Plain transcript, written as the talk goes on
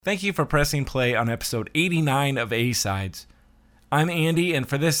Thank you for pressing play on episode 89 of A-Sides. I'm Andy, and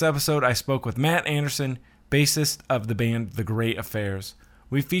for this episode, I spoke with Matt Anderson, bassist of the band The Great Affairs.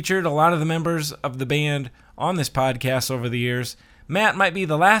 We've featured a lot of the members of the band on this podcast over the years. Matt might be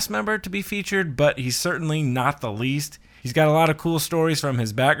the last member to be featured, but he's certainly not the least. He's got a lot of cool stories from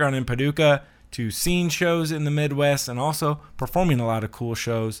his background in Paducah to scene shows in the Midwest and also performing a lot of cool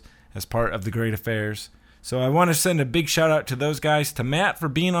shows as part of The Great Affairs. So I want to send a big shout out to those guys, to Matt for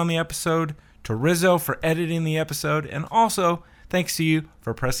being on the episode, to Rizzo for editing the episode, and also thanks to you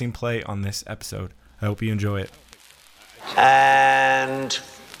for pressing play on this episode. I hope you enjoy it. And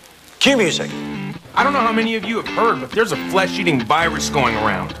cue music. I don't know how many of you have heard, but there's a flesh-eating virus going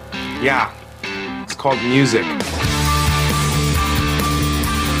around. Yeah, it's called music.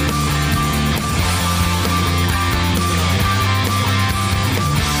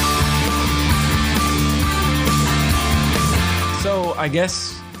 I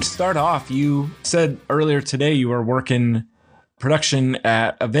guess to start off, you said earlier today you were working production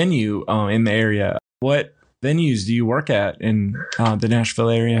at a venue in the area. What venues do you work at in the Nashville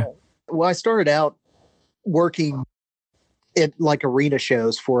area? Well, I started out working at like arena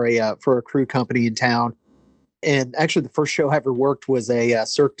shows for a crew company in town. And actually the first show I ever worked was a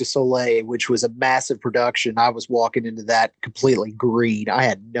Cirque du Soleil, which was a massive production. I was walking into that completely green. I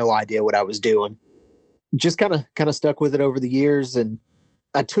had no idea what I was doing. Just kind of stuck with it over the years, and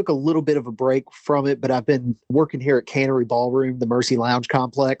I took a little bit of a break from it, but I've been working here at Cannery Ballroom, the Mercy Lounge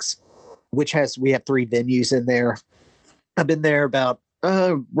complex, which we have 3 venues in there. I've been there about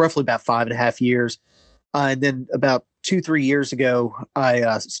roughly about 5.5 years. And then about 2-3 years ago,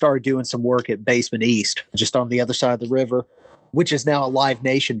 I started doing some work at Basement East, just on the other side of the river, which is now a Live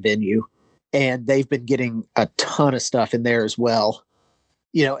Nation venue. And they've been getting a ton of stuff in there as well.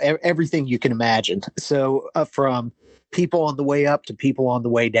 You know, everything you can imagine. So from people on the way up to people on the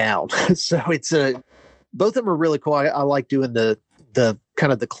way down. So it's both of them are really cool. I like doing the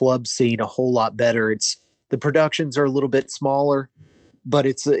kind of the club scene a whole lot better. The productions are a little bit smaller, but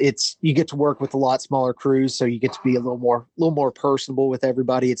it's you get to work with a lot smaller crews, so you get to be a little more personable with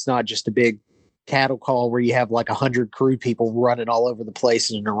everybody. It's not just a big cattle call where you have like 100 crew people running all over the place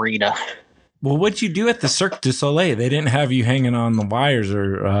in an arena. Well, what'd you do at the Cirque du Soleil? They didn't have you hanging on the wires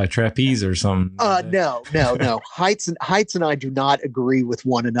or trapeze or something. No. Heights and I do not agree with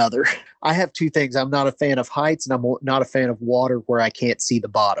one another. I have 2 things. I'm not a fan of heights, and I'm not a fan of water where I can't see the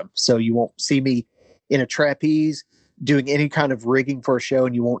bottom. So you won't see me in a trapeze doing any kind of rigging for a show,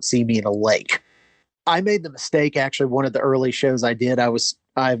 and you won't see me in a lake. I made the mistake, actually, one of the early shows I did. I was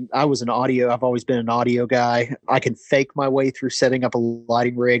an audio. I've always been an audio guy. I can fake my way through setting up a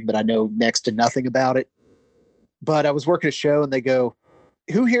lighting rig, but I know next to nothing about it. But I was working a show and they go,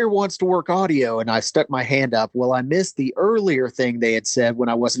 "Who here wants to work audio?" And I stuck my hand up. Well, I missed the earlier thing they had said when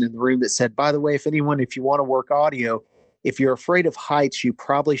I wasn't in the room that said, "By the way, if you want to work audio, if you're afraid of heights, you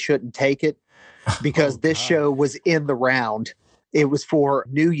probably shouldn't take it," because this show was in the round. It was for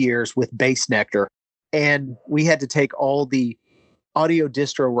New Year's with Bass Nectar. And we had to take all the audio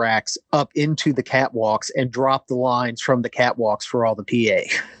distro racks up into the catwalks and drop the lines from the catwalks for all the PA.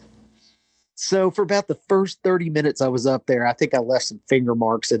 So for about the first 30 minutes I was up there, I think I left some finger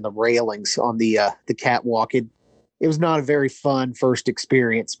marks in the railings on the catwalk. It was not a very fun first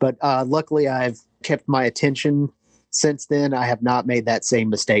experience, but luckily I've kept my attention since then. I have not made that same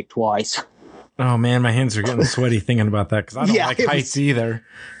mistake twice. Oh man, my hands are getting sweaty thinking about that because I don't like heights either.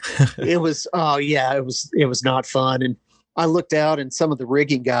 It was not fun. And I looked out, and some of the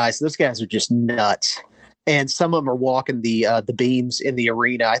rigging guys, those guys are just nuts. And some of them are walking the beams in the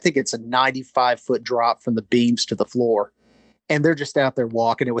arena. I think it's a 95-foot drop from the beams to the floor. And they're just out there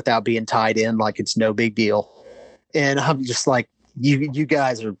walking it without being tied in like it's no big deal. And I'm just like, you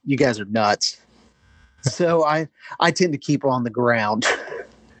guys are nuts. So I tend to keep on the ground.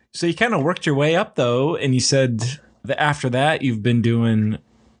 So you kind of worked your way up, though, and you said that after that you've been doing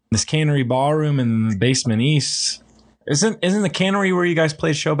this Cannery Ballroom and the Basement East. Isn't the Cannery where you guys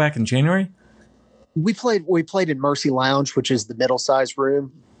played a show back in January? We played in Mercy Lounge, which is the middle-sized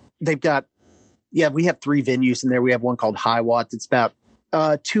room. They've got, we have 3 venues in there. We have one called High Watts. It's about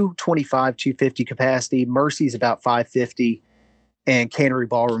 225, 250 capacity. Mercy's about 550, and Cannery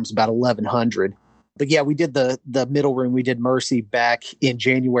Ballroom's about 1,100. But yeah, we did the middle room. We did Mercy back in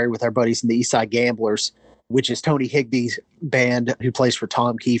January with our buddies in the Eastside Gamblers, which is Tony Higby's band who plays for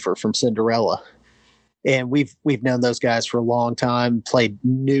Tom Kiefer from Cinderella. And we've known those guys for a long time, played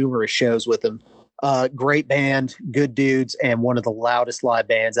numerous shows with them. Great band, good dudes, and one of the loudest live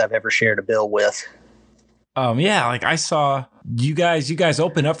bands I've ever shared a bill with. Like I saw you guys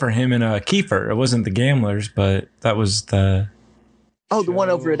open up for him in a Kiefer. It wasn't the Gamblers, but that was the Oh, the one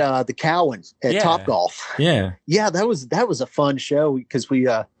over at the Cowan at Top Golf. Yeah. Yeah, that was a fun show because we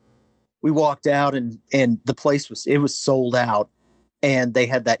walked out and the place was sold out, and they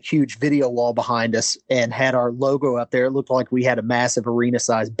had that huge video wall behind us and had our logo up there. It looked like we had a massive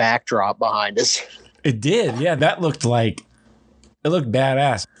arena-sized backdrop behind us. It did. Yeah, it looked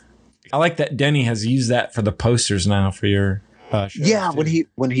badass. I like that Denny has used that for the posters now for your shows. Yeah, too.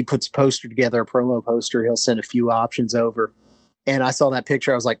 when he puts a poster together, a promo poster, he'll send a few options over. And I saw that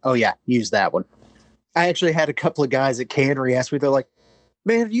picture. I was like, oh, yeah, use that one. I actually had a couple of guys at Cannery ask me, they're like,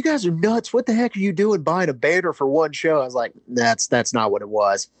 man, you guys are nuts. What the heck are you doing buying a banner for one show? I was like, that's not what it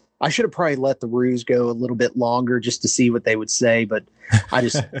was. I should have probably let the ruse go a little bit longer just to see what they would say, but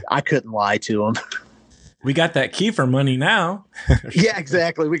I couldn't lie to them. We got that Kiefer money now. Yeah,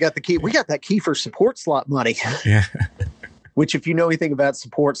 exactly. We got that Kiefer support slot money. Yeah. Which, if you know anything about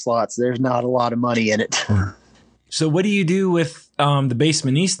support slots, there's not a lot of money in it. So what do you do with the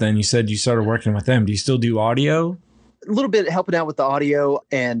Basement East then? You said you started working with them. Do you still do audio? A little bit helping out with the audio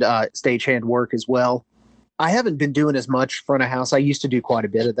and stagehand work as well. I haven't been doing as much front of house. I used to do quite a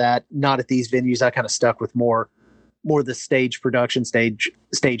bit of that. Not at these venues. I kind of stuck with more the stage production,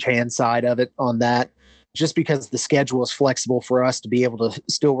 stagehand side of it on that, just because the schedule is flexible for us to be able to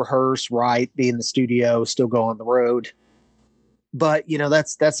still rehearse, write, be in the studio, still go on the road. But,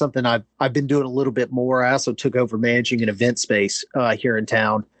 that's something I've been doing a little bit more. I also took over managing an event space here in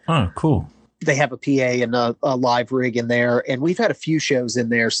town. Oh, cool. They have a PA and a live rig in there, and we've had a few shows in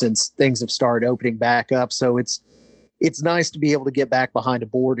there since things have started opening back up. So it's nice to be able to get back behind a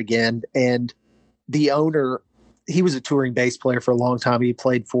board again. And the owner, he was a touring bass player for a long time. He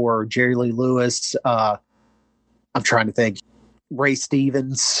played for Jerry Lee Lewis. I'm trying to think, Ray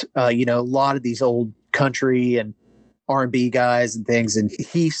Stevens, a lot of these old country and R&B guys and things. And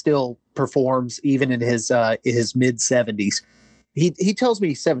he still performs even in his mid 70s. He tells me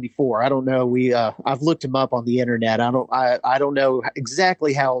he's 74. I don't know. I've looked him up on the internet. I don't know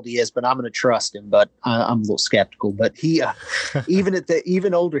exactly how old he is, but I'm going to trust him. But I'm a little skeptical. But he,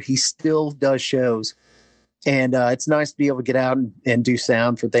 even older, he still does shows, and it's nice to be able to get out and do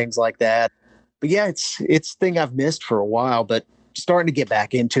sound for things like that. But yeah, it's a thing I've missed for a while, but starting to get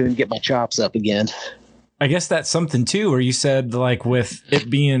back into and get my chops up again. I guess that's something too, where you said like with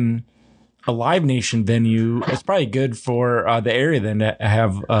it being a Live Nation venue, it's probably good for the area then to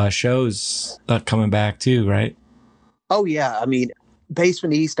have shows coming back too, right? Oh yeah, I mean,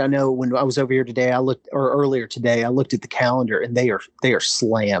 Basement East. I know when I was over here today, earlier today, I looked at the calendar and they are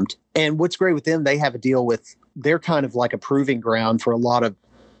slammed. And what's great with them, they have a deal with. They're kind of like a proving ground for a lot of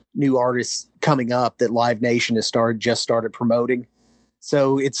new artists coming up that Live Nation has just started promoting.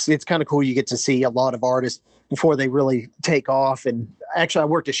 So it's kind of cool. You get to see a lot of artists before they really take off. And actually, I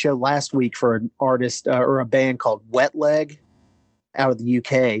worked a show last week for an artist or a band called Wet Leg out of the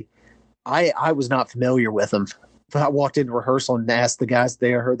UK. I was not familiar with them, but I walked into rehearsal and asked the guys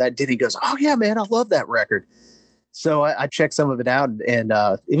there, heard that. He goes, "Oh yeah, man, I love that record." So I checked some of it out, and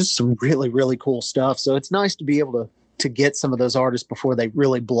it was some really, really cool stuff. So it's nice to be able to get some of those artists before they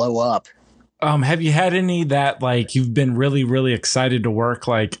really blow up. Have you had any that like you've been really, really excited to work,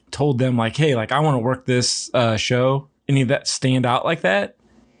 like told them like, hey, like I want to work this show? Any that stand out like that?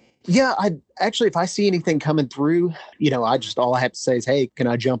 Yeah, I actually, if I see anything coming through, all I have to say is, hey, can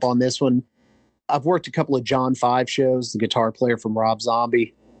I jump on this one? I've worked a couple of John 5 shows, the guitar player from Rob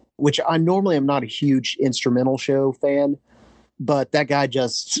Zombie, which I normally am not a huge instrumental show fan, but that guy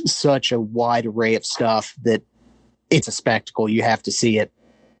does such a wide array of stuff that it's a spectacle. You have to see it.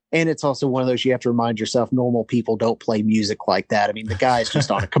 And it's also one of those you have to remind yourself normal people don't play music like that. I mean, the guy is just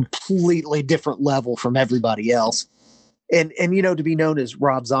on a completely different level from everybody else. And to be known as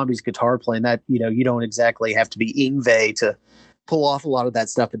Rob Zombie's guitar playing, that, you don't exactly have to be Yngwie to pull off a lot of that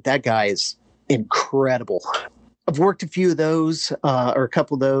stuff, but that guy is incredible. I've worked a few of those, or a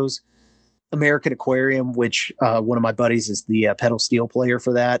couple of those. American Aquarium, which one of my buddies is the pedal steel player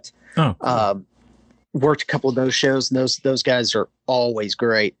for that. Oh, cool. Worked a couple of those shows, and those guys are always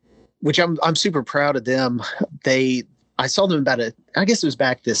great, which I'm super proud of them. I saw them I guess it was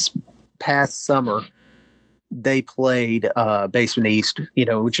back this past summer. They played Basement East,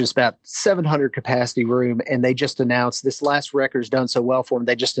 which is about 700 capacity room, and they just announced this last record's done so well for them.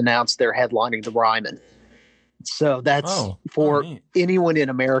 They just announced they're headlining the Ryman. So that's for anyone in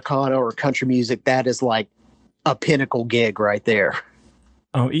Americana or country music, that is like a pinnacle gig right there.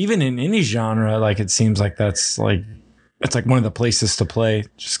 Oh, even in any genre, like it seems like it's like one of the places to play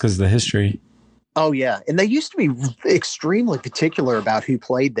just because of the history. Oh yeah, and they used to be extremely particular about who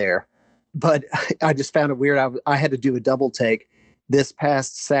played there, but I just found it weird. I had to do a double take. This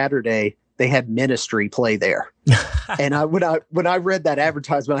past Saturday, they had Ministry play there. And when I read that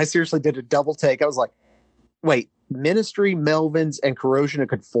advertisement, I seriously did a double take. I was like, wait, Ministry, Melvins, and Corrosion of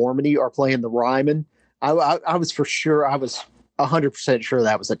Conformity are playing the Ryman. I was for sure, I was 100% sure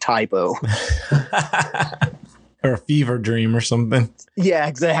that was a typo. Or a fever dream or something. Yeah,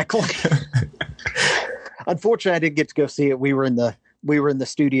 exactly. Unfortunately, I didn't get to go see it. We were in the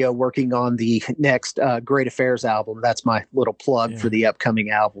studio working on the next Great Affairs album. That's my little plug for the upcoming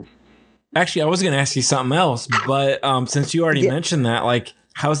album. Actually, I was going to ask you something else, but since you already mentioned that, like,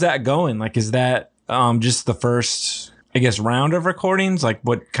 how's that going? Like, is that just the first, I guess, round of recordings? Like,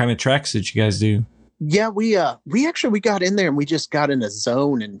 what kind of tracks did you guys do? Yeah, we got in there and we just got in a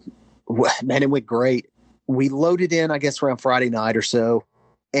zone, and man, it went great. We loaded in, I guess, around Friday night or so.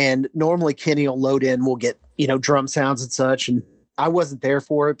 And normally Kenny will load in, we'll get, drum sounds and such. And I wasn't there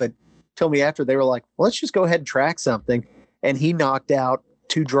for it, but told me after, they were like, well, let's just go ahead and track something. And he knocked out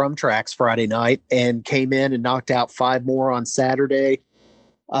 2 drum tracks Friday night and came in and knocked out 5 more on Saturday.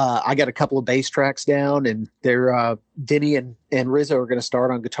 I got a couple of bass tracks down, and they're Denny and Rizzo are going to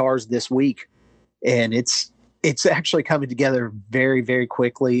start on guitars this week. And it's actually coming together very, very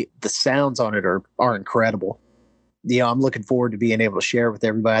quickly. The sounds on it are incredible. I'm looking forward to being able to share with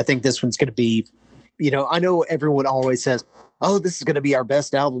everybody. I think this one's going to be, I know everyone always says, oh, this is going to be our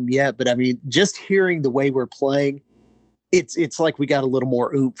best album yet. But I mean, just hearing the way we're playing, it's like we got a little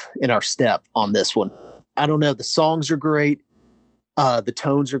more oomph in our step on this one. I don't know. The songs are great. The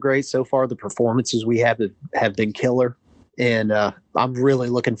tones are great so far. The performances we have been killer. And I'm really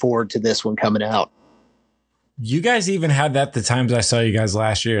looking forward to this one coming out. You guys even had that the times I saw you guys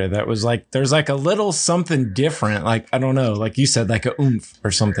last year. That was like, there's like a little something different. Like, I don't know, like you said, like a oomph or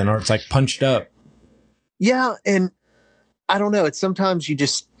something, or it's like punched up. Yeah. And I don't know. It's sometimes you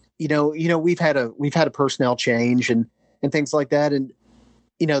just, we've had a personnel change and things like that. And,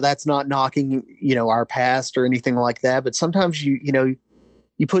 that's not knocking, our past or anything like that. But sometimes you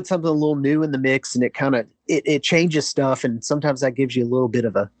put something a little new in the mix, and it kind of, it changes stuff. And sometimes that gives you a little bit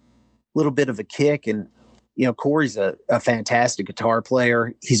of a kick. And, Corey's a fantastic guitar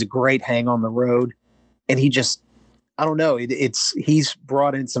player. He's a great hang on the road, and he just, I don't know. He's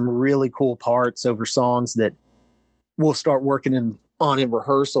brought in some really cool parts over songs that we'll start working on in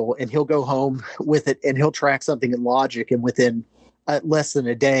rehearsal, and he'll go home with it and he'll track something in Logic, and within less than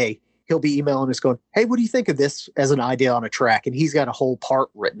a day, he'll be emailing us going, hey, what do you think of this as an idea on a track? And he's got a whole part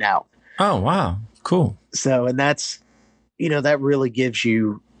written out. Oh, wow. Cool. So, and that's, that really gives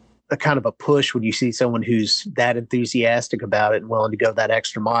you a kind of a push when you see someone who's that enthusiastic about it and willing to go that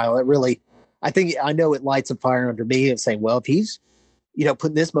extra mile. It really, I know it lights a fire under me and saying, well, if he's,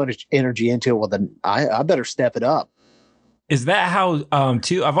 putting this much energy into it, well, then I better step it up. Is that how,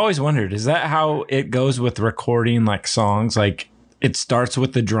 too, I've always wondered, is that how it goes with recording like songs? Like it starts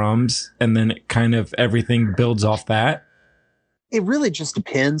with the drums and then it kind of everything builds off that? It really just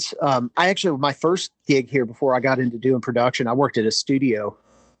depends. My first gig here before I got into doing production, I worked at a studio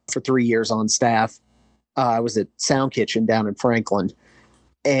for 3 years on staff. I was at Sound Kitchen down in Franklin,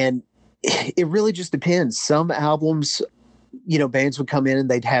 and it really just depends. Some albums, bands would come in and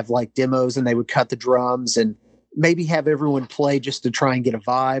they'd have like demos and they would cut the drums and maybe have everyone play just to try and get a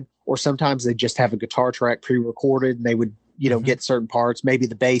vibe. Or sometimes they just have a guitar track pre-recorded and they would, get certain parts, maybe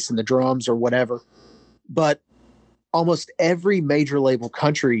the bass and the drums or whatever. But almost every major label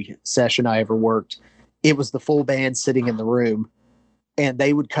country session I ever worked, it was the full band sitting in the room, and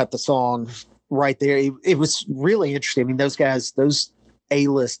they would cut the song right there. It was really interesting. I mean, those guys, those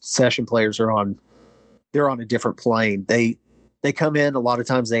A-list session players they're on a different plane. They come in, a lot of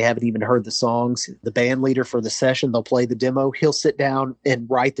times they haven't even heard the songs. The band leader for the session, they'll play the demo. He'll sit down and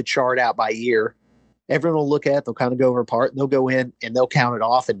write the chart out by ear. Everyone will look at it. They'll kind of go over a part and they'll go in and they'll count it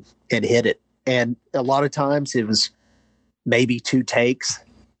off and hit it. And a lot of times it was maybe 2 takes.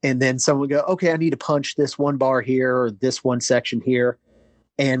 And then someone would go, okay, I need to punch this one bar here or this one section here.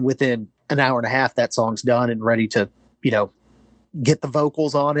 And within an hour and a half, that song's done and ready to, get the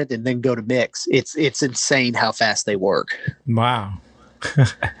vocals on it and then go to mix. It's insane how fast they work. Wow.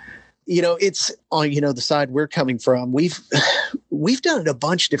 It's on, the side we're coming from. We've done it a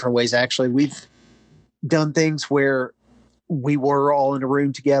bunch of different ways. Actually, we've done things where we were all in a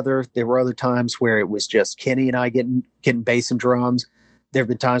room together. There were other times where it was just Kenny and I getting bass and drums. There have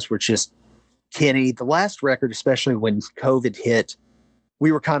been times where it's just Kenny. The last record, especially when COVID hit,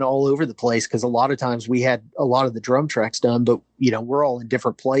 we were kind of all over the place because a lot of times we had a lot of the drum tracks done, but we're all in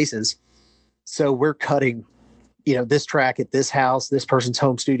different places. So we're cutting, this track at this house, this person's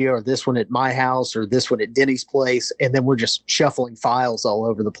home studio, or this one at my house, or this one at Denny's place. And then we're just shuffling files all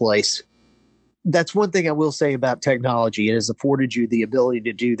over the place. that's one thing I will say about technology. It has afforded you the ability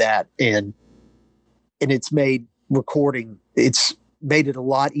to do that, and it's made recording. It's made it a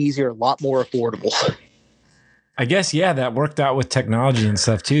lot easier, a lot more affordable. I guess, yeah, that worked out with technology and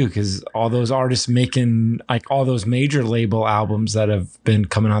stuff too, because all those artists making like all those major label albums that have been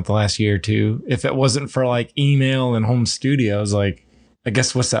coming out the last year or two, if it wasn't for like email and home studios, like I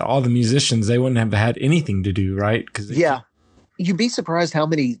guess what's that? All the musicians, they wouldn't have had anything to do, right? Yeah, you'd be surprised how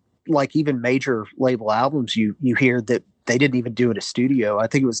many like even major label albums you hear that they didn't even do in a studio. I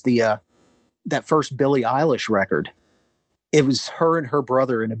think it was the that first Billie Eilish record. It was her and her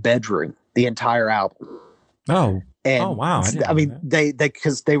brother in a bedroom, the entire album. Oh, and oh wow! I mean, they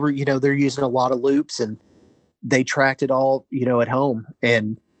because they were they're using a lot of loops and they tracked it all at home,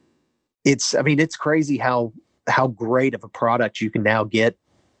 and it's crazy how great of a product you can now get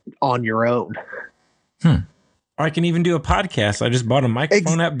on your own. Or I can even do a podcast. I just bought a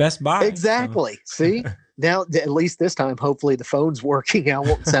microphone at Best Buy. Exactly. So. See, now at least this time, hopefully the phone's working. I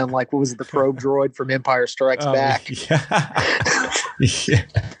won't sound like what was it, the probe droid from Empire Strikes Back. Yeah. Yeah.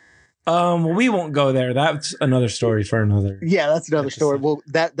 Well, we won't go there. That's another story for another. Yeah, that's another story. Well,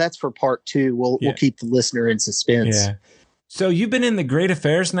 that's for part 2. We'll keep the listener in suspense. Yeah. So you've been in the Great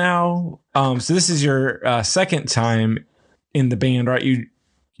Affairs now. So this is your second time in the band, right?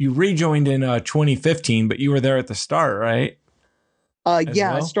 You rejoined in 2015, but you were there at the start, right?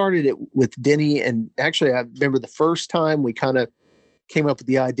 Yeah, well? I started it with Denny, and actually, I remember the first time we kind of came up with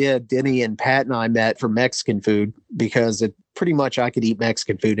the idea. Denny and Pat and I met for Mexican food because pretty much I could eat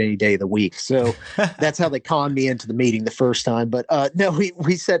Mexican food any day of the week. So that's how they conned me into the meeting the first time. But no,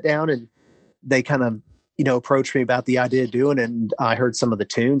 we sat down and they kind of approached me about the idea of doing it, and I heard some of the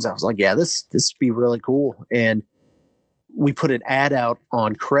tunes. I was like, yeah, this would be really cool. And we put an ad out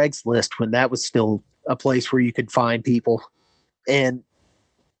on Craigslist when that was still a place where you could find people. And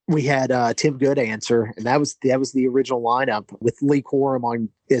we had Tim Goodanswer, and that was the original lineup with Lee Quorum on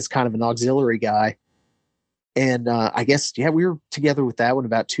as kind of an auxiliary guy. And I guess, yeah, we were together with that one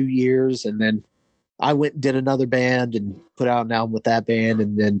about 2 years. And then I went and did another band and put out an album with that band.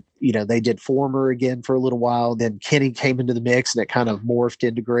 And then, they did Former again for a little while. Then Kenny came into the mix and it kind of morphed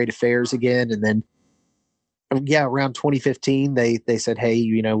into Great Affairs again. And then, yeah, around 2015, they said,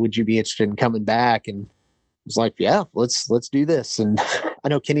 hey, would you be interested in coming back? And I was like, yeah, let's do this. And I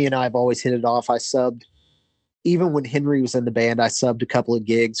know Kenny and I have always hit it off. I subbed, even when Henry was in the band, I subbed a couple of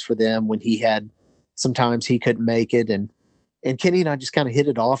gigs for them when sometimes he couldn't make it. And Kenny and I just kind of hit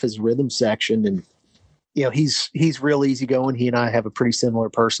it off as rhythm section. And, he's real easygoing. He and I have a pretty similar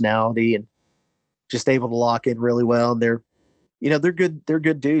personality and just able to lock in really well. And they're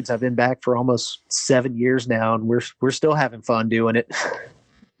good dudes. I've been back for almost 7 years now, and we're still having fun doing it.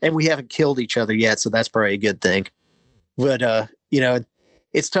 And we haven't killed each other yet, so that's probably a good thing. But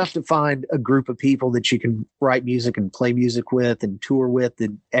it's tough to find a group of people that you can write music and play music with and tour with,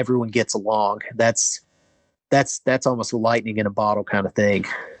 and everyone gets along. That's almost a lightning in a bottle kind of thing.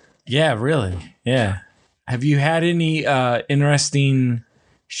 Yeah, really. Yeah. Have you had any interesting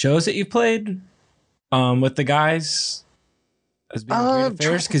shows that you played with the guys as being Great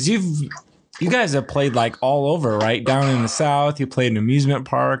Affairs? Because you guys have played like all over, right? Down in the South, you played an amusement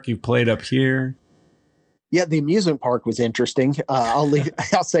park, you played up here. Yeah, the amusement park was interesting. I'll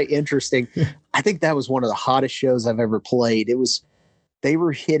say interesting. I think that was one of the hottest shows I've ever played. They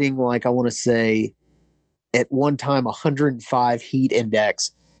were hitting, like, I want to say at one time 105 heat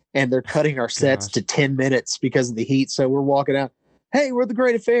index, and they're cutting our sets to 10 minutes because of the heat. So we're walking out, hey, we're the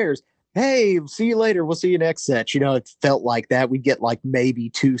Great Affairs. Hey, see you later. We'll see you next set. It felt like that. We'd get like maybe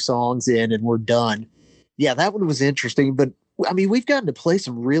 2 songs in and we're done. Yeah, that one was interesting. But I mean, we've gotten to play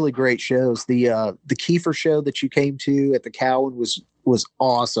some really great shows. The Kiefer show that you came to at the Cowan was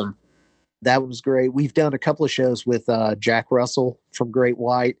awesome. That one was great. We've done a couple of shows with Jack Russell from Great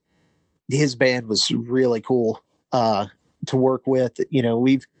White. His band was really cool to work with.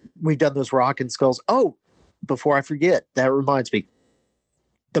 We've done those Rockin' Skulls. Oh, before I forget, that reminds me.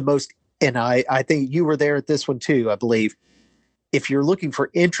 And I think you were there at this one too, I believe. If you're looking for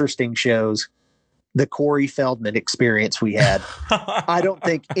interesting shows, the Corey Feldman experience we had, I don't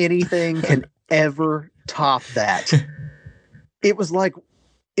think anything can ever top that. It was like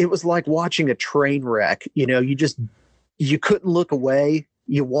watching a train wreck. You couldn't look away.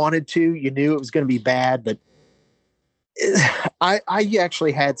 You wanted to, you knew it was going to be bad, but I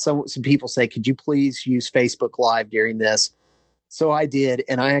actually had some people say, could you please use Facebook Live during this? So I did,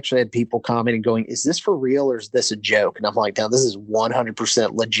 and I actually had people commenting going, is this for real or is this a joke? And I'm like, no, this is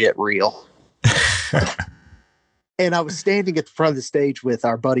 100% legit real. And I was standing at the front of the stage with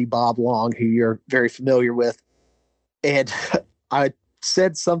our buddy Bob Long, who you're very familiar with. And I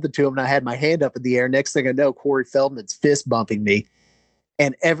said something to him, and I had my hand up in the air. Next thing I know, Corey Feldman's fist bumping me.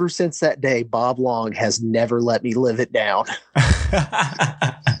 And ever since that day, Bob Long has never let me live it down.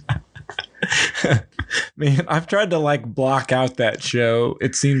 Man, I've tried to like block out that show.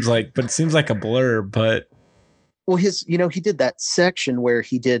 It seems like a blur, but well, he did that section where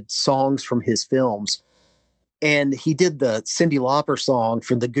he did songs from his films, and he did the Cyndi Lauper song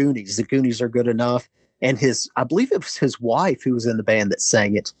from the Goonies. The Goonies Are Good Enough. And I believe it was his wife who was in the band that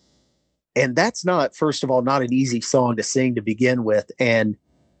sang it. And that's not, first of all, not an easy song to sing to begin with. And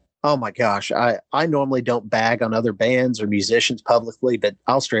oh my gosh, I normally don't bag on other bands or musicians publicly, but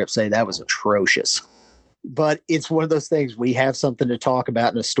I'll straight up say that was atrocious. But it's one of those things, we have something to talk about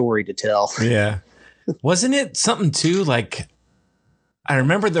and a story to tell. Yeah. Wasn't it something too, like, I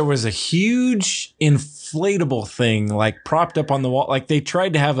remember there was a huge inflatable thing like propped up on the wall. Like they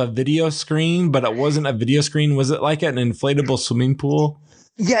tried to have a video screen, but it wasn't a video screen. Was it like an inflatable swimming pool?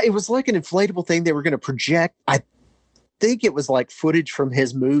 Yeah, it was like an inflatable thing they were going to project. I think it was like footage from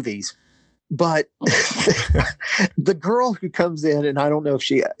his movies. But the girl who comes in, and I don't know if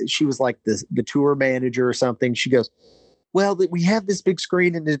she was like the tour manager or something. She goes, well, we have this big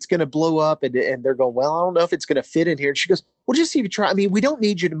screen and it's going to blow up. And they're going, well, I don't know if it's going to fit in here. And she goes, well, just see if you try. I mean, we don't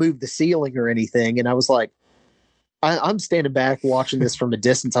need you to move the ceiling or anything. And I was like, I'm standing back watching this from a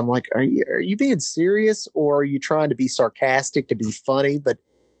distance. I'm like, are you being serious, or are you trying to be sarcastic to be funny? But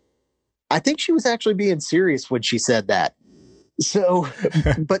I think she was actually being serious when she said that. So,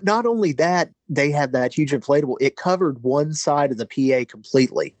 but not only that, they had that huge inflatable. It covered one side of the PA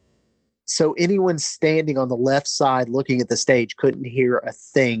completely. So anyone standing on the left side looking at the stage couldn't hear a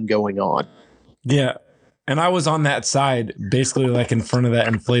thing going on. Yeah. And I was on that side, basically like in front of that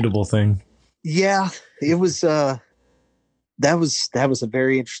inflatable thing. Yeah, it was, that was a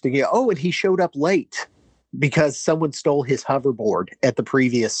very interesting. Yeah. Oh, and he showed up late because someone stole his hoverboard at the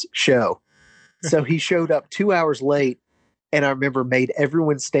previous show. So he showed up 2 hours late, and I remember made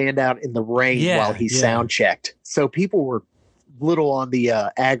everyone stand out in the rain while he sound checked. So people were little on the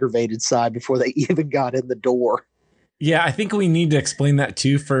aggravated side before they even got in the door. Yeah, I think we need to explain that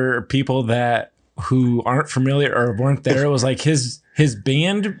too for people who aren't familiar or weren't there. It was like his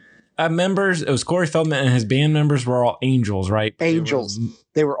band members. It was Corey Feldman, and his band members were all angels, right? Angels.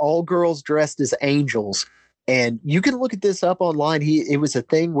 They were all girls dressed as angels. And you can look at this up online. It was a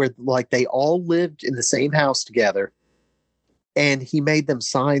thing where like they all lived in the same house together. And he made them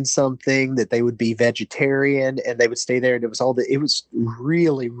sign something that they would be vegetarian and they would stay there. And it was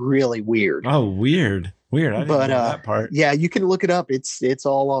really, really weird. Oh, weird. I didn't know that part. Yeah, you can look it up. It's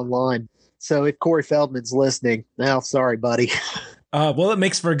all online. So if Corey Feldman's listening, sorry, buddy. Well, it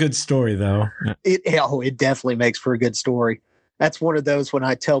makes for a good story though. It definitely makes for a good story. That's one of those when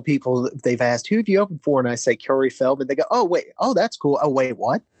I tell people, if they've asked, who have you opened for? And I say Corey Feldman, they go, oh, wait. Oh, that's cool. Oh, wait,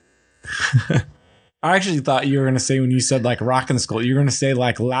 what? I actually thought you were going to say, when you said like Rockin' Skull, you were going to say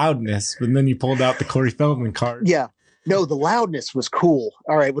like Loudness, but then you pulled out the Corey Feldman card. Yeah. No, the Loudness was cool.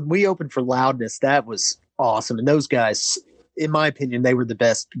 All right. When we opened for Loudness, that was awesome. And those guys, in my opinion, they were the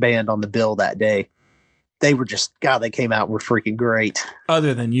best band on the bill that day. They were just, God, they came out and were freaking great.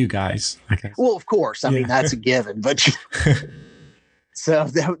 Other than you guys. Okay. Well, of course. I mean, that's a given. But so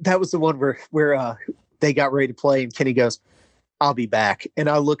that was the one where they got ready to play and Kenny goes, I'll be back. And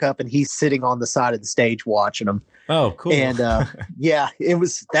I look up and he's sitting on the side of the stage watching them. Oh, cool. And yeah,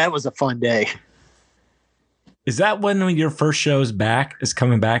 that was a fun day. Is that when your first show's is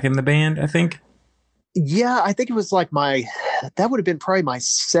coming back in the band, I think? Yeah, I think it was like that would have been probably my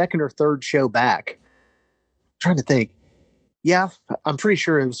second or third show back. I'm trying to think. Yeah, I'm pretty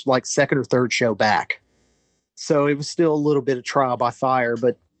sure it was like second or third show back. So it was still a little bit of trial by fire,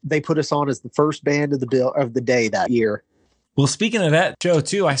 but they put us on as the first band of the day that year. Well, speaking of that show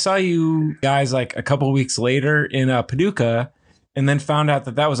too, I saw you guys like a couple of weeks later in Paducah, and then found out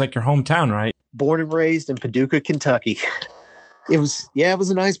that was like your hometown, right? Born and raised in Paducah, Kentucky. It was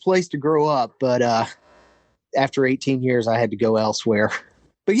a nice place to grow up, but after 18 years, I had to go elsewhere.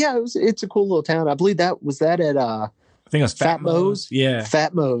 But yeah, it's a cool little town. I believe that at I think it was Fat Mo's. Yeah,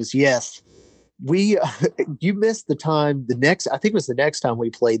 Fat Mo's. Yes, you missed the time. I think it was the next time we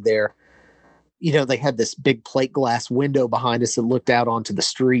played there. You know, they had this big plate glass window behind us that looked out onto the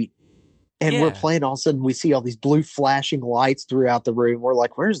street. And we're playing, all of a sudden we see all these blue flashing lights throughout the room. We're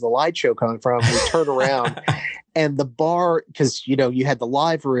like, where's the light show coming from? We turn around and the bar, because, you had the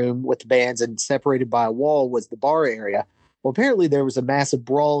live room with the bands and separated by a wall was the bar area. Well, apparently there was a massive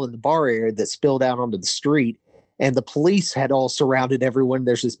brawl in the bar area that spilled out onto the street. And the police had all surrounded everyone.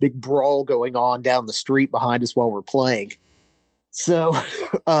 There's this big brawl going on down the street behind us while we're playing. So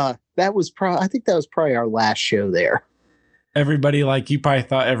I think that was probably our last show there. everybody, like, you probably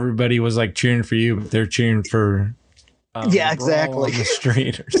thought everybody was like cheering for you, but they're cheering for Yeah, the brawl exactly. on the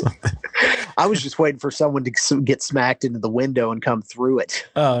street or something. I was just waiting for someone to get smacked into the window and come through it.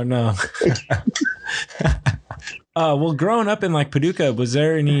 Oh no. Well, growing up in like Paducah, was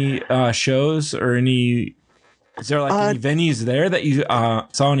there any shows or any? Is there like any venues there that you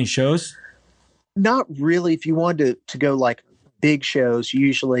saw any shows? Not really. If you wanted to go like big shows,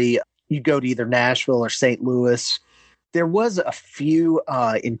 usually you go to either Nashville or St. Louis. There was a few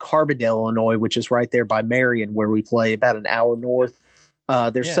in Carbondale, Illinois, which is right there by Marion, where we play, about an hour north.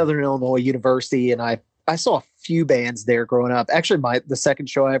 There's Southern Illinois University, and I saw a few bands there growing up. Actually, the second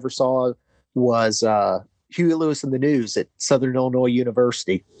show I ever saw was Huey Lewis and the News at Southern Illinois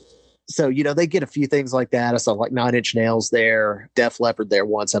University. So, you know, they get a few things like that. I saw like Nine Inch Nails there, Def Leppard there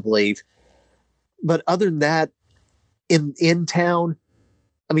once, I believe. But other than that, in town,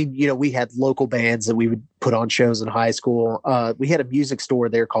 I mean, you know, we had local bands that we would put on shows in high school. We had a music store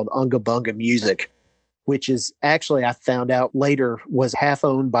there called Unga Bunga Music, which is actually, I found out later, was half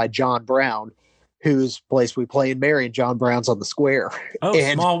owned by John Brown, whose place we play in Marion. John Brown's on the square. Oh,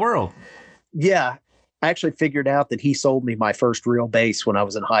 small world. Yeah. I actually figured out that he sold me my first real bass when I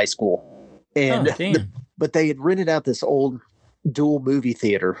was in high school. And but they had rented out this old dual movie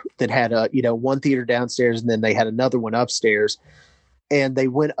theater that had one theater downstairs, and then they had another one upstairs. And they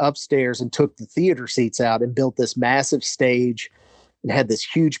went upstairs and took the theater seats out and built this massive stage and had this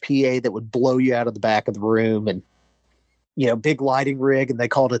huge PA that would blow you out of the back of the room, and, you know, big lighting rig. And they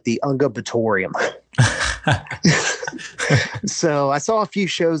called it the Ungabatorium. So I saw a few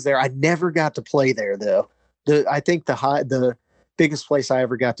shows there. I never got to play there though. I think the biggest place I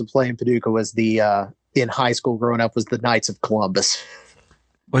ever got to play in Paducah was in high school growing up was the Knights of Columbus.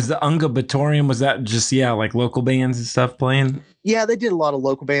 Was the Ungabatorium, was that just, like local bands and stuff playing? Yeah, they did a lot of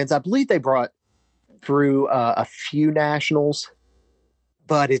local bands. I believe they brought through a few nationals,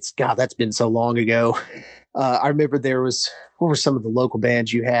 but that's been so long ago. I remember what were some of the local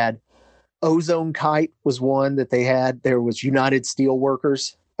bands you had? Ozone Kite was one that they had. There was United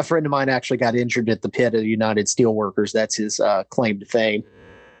Steelworkers. A friend of mine actually got injured at the pit of United Steelworkers. That's his claim to fame.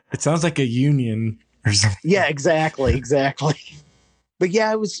 It sounds like a union or something. Yeah, exactly. But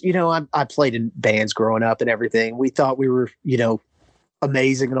yeah, it was, you know, I played in bands growing up and everything. We thought we were, you know,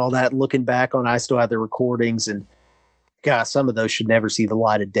 amazing and all that. Looking back on, I still have the recordings, and gosh, some of those should never see the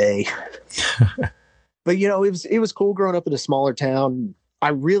light of day. But, you know, it was cool growing up in a smaller town. I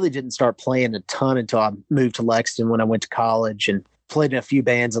really didn't start playing a ton until I moved to Lexington when I went to college, and played in a few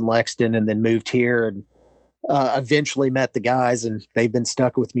bands in Lexington, and then moved here, and eventually met the guys, and they've been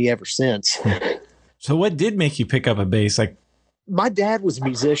stuck with me ever since. So what did make you pick up a bass? Like, my dad was a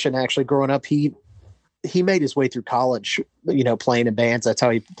musician, actually, growing up. He made his way through college, you know, playing in bands. That's how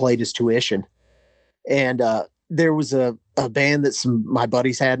he paid his tuition. And there was a band that some my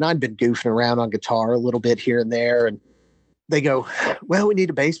buddies had, and I'd been goofing around on guitar a little bit here and there. And they go, well, we need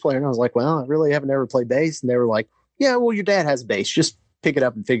a bass player. And I was like, well, I really haven't ever played bass. And they were like, yeah, well, your dad has a bass. Just pick it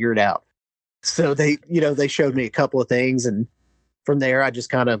up and figure it out. So they showed me a couple of things. And from there, I just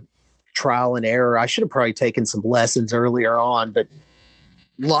kind of trial and error. I should have probably taken some lessons earlier on, but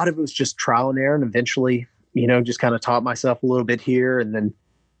a lot of it was just trial and error. And eventually, you know, just kind of taught myself a little bit here. And then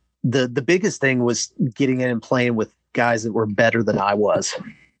the biggest thing was getting in and playing with guys that were better than I was,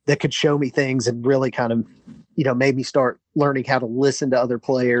 that could show me things and really kind of, you know, made me start learning how to listen to other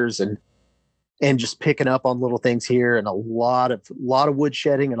players and just picking up on little things here, and a lot of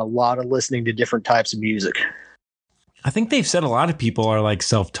woodshedding and a lot of listening to different types of music. I think they've said a lot of people are like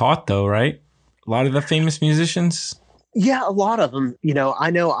self-taught though, right? A lot of the famous musicians. Yeah, a lot of them. You know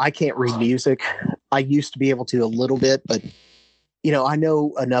I can't read music. I used to be able to a little bit, but, you know, I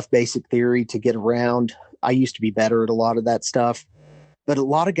know enough basic theory to get around. I used to be better at a lot of that stuff. But a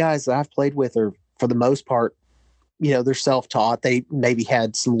lot of guys that I've played with are, for the most part, you know, they're self-taught. They maybe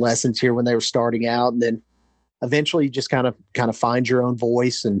had some lessons here when they were starting out, and then eventually you just kind of find your own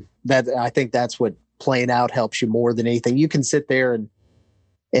voice. And that, I think that's what playing out helps you more than anything. You can sit there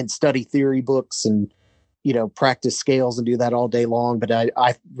and study theory books and, you know, practice scales and do that all day long. But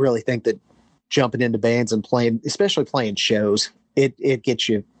I really think that jumping into bands and playing, especially playing shows, it gets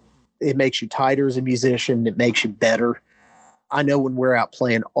you, it makes you tighter as a musician. It makes you better. I know when we're out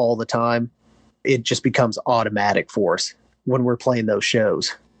playing all the time, it just becomes automatic for us when we're playing those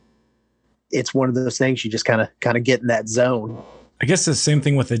shows. It's one of those things you just kind of get in that zone. I guess the same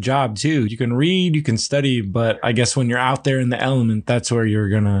thing with a job too. You can read, you can study, but I guess when you're out there in the element, that's where you're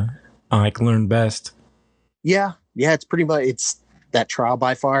gonna learn best. Yeah, it's pretty much, it's that trial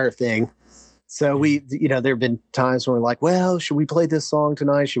by fire thing. So we, you know, there have been times where we're like, well, should we play this song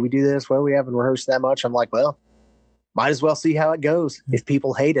tonight? Should we do this? Well, we haven't rehearsed that much. I'm like, well, might as well see how it goes. If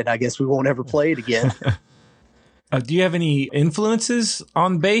people hate it, I guess we won't ever play it again. Do you have any influences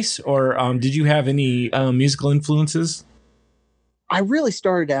on bass, or did you have any musical influences? I really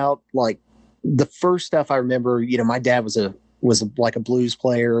started out like the first stuff I remember. My dad was like a blues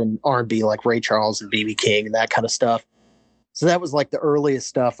player and R&B, like Ray Charles and B.B. King and that kind of stuff. So that was like the earliest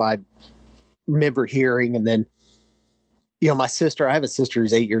stuff I remember hearing. And then, my sister, I have a sister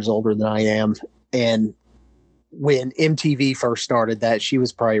who's 8 years older than I am, and when MTV first started that, she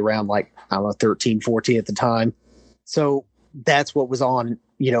was probably around like, I don't know, 13, 14 at the time. So that's what was on,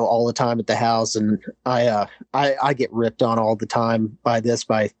 all the time at the house. And I get ripped on all the time by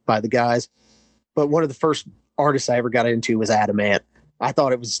the guys. But one of the first artists I ever got into was Adam Ant. I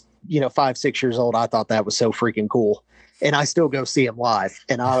thought it was, 5, 6 years old. I thought that was so freaking cool. And I still go see him live,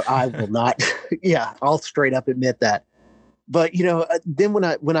 and I will not, I'll straight up admit that. But, then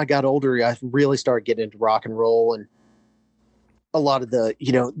when I got older, I really started getting into rock and roll, and a lot of the,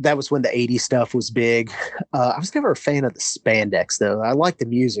 that was when the 80s stuff was big. I was never a fan of the spandex, though. I liked the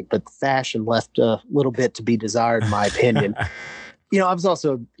music, but the fashion left a little bit to be desired, in my opinion. I was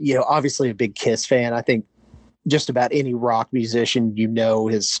also, obviously a big Kiss fan. I think just about any rock musician,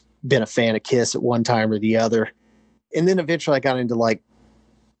 has been a fan of Kiss at one time or the other. And then eventually I got into like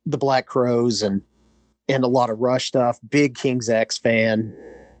the Black Crowes and a lot of Rush stuff, big King's X fan,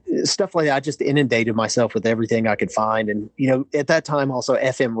 stuff like that. I just inundated myself with everything I could find. And, at that time also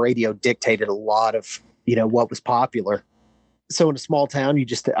FM radio dictated a lot of, what was popular. So in a small town,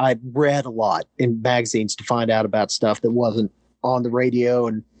 I read a lot in magazines to find out about stuff that wasn't on the radio.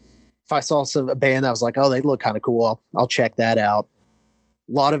 And if I saw a band that was like, oh, they look kind of cool, I'll check that out.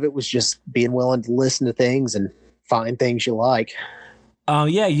 A lot of it was just being willing to listen to things and find things you like.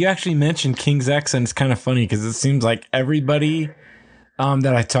 Yeah, you actually mentioned King's X, and it's kind of funny because it seems like everybody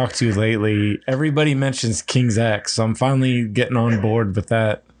that I talked to lately, everybody mentions King's X. So I'm finally getting on board with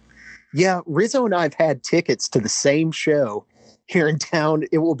that. Yeah, Rizzo and I have had tickets to the same show here in town.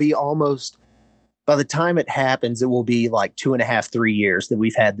 It will be almost, by the time it happens, it will be like 2.5, 3 years that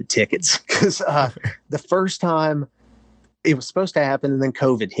we've had the tickets. Because the first time it was supposed to happen, and then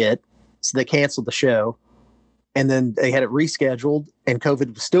COVID hit, so they canceled the show. And then they had it rescheduled, and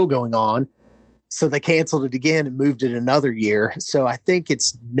COVID was still going on. So they canceled it again and moved it another year. So I think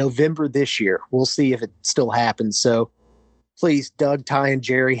it's November this year. We'll see if it still happens. So please, Doug, Ty, and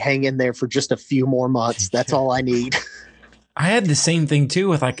Jerry, hang in there for just a few more months. That's all I need. I had the same thing too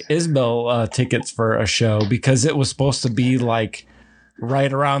with like Isbell tickets for a show, because it was supposed to be like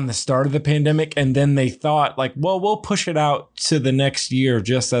right around the start of the pandemic. And then they thought like, well, we'll push it out to the next year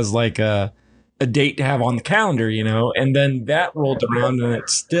just as like a date to have on the calendar, and then that rolled around and it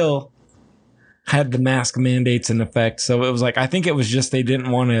still had the mask mandates in effect. So it was like, I think it was just they didn't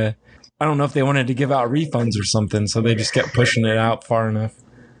want to, I don't know if they wanted to give out refunds or something. So they just kept pushing it out far enough.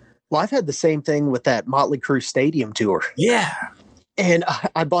 Well, I've had the same thing with that Motley Crue stadium tour. Yeah. And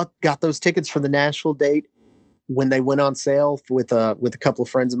I got those tickets for the Nashville date when they went on sale with a couple of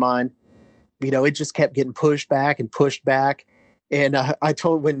friends of mine. It just kept getting pushed back and pushed back. And I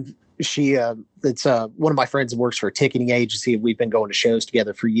told when it's one of my friends that works for a ticketing agency, and we've been going to shows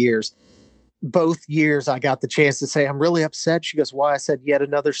together for years. Both years I got the chance to say, I'm really upset. She goes, why? I said, yet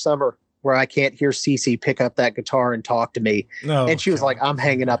another summer where I can't hear Cece pick up that guitar and talk to me. No, and she was like, I'm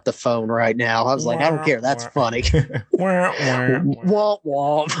hanging up the phone right now. I was like, I don't care. That's funny. Womp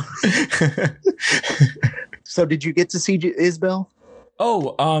womp. So did you get to see Isbell?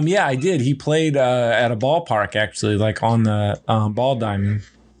 Oh, yeah, I did. He played at a ballpark, actually, like on the ball diamond.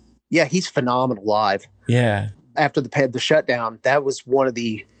 Yeah, he's phenomenal live. Yeah. After the shutdown, that was one of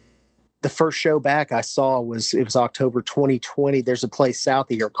the first show back I saw was October 2020. There's a place south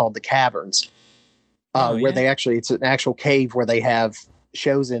of here called the Caverns, where it's an actual cave where they have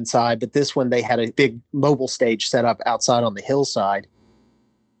shows inside. But this one, they had a big mobile stage set up outside on the hillside.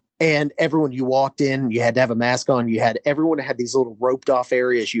 And everyone you walked in, you had to have a mask on. Everyone had these little roped off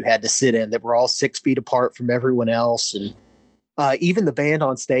areas you had to sit in that were all 6 feet apart from everyone else. And even the band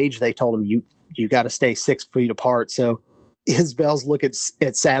on stage, they told them you got to stay 6 feet apart. So Isbell's look at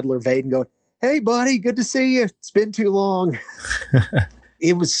Sadler Vaden going, hey buddy, good to see you. It's been too long.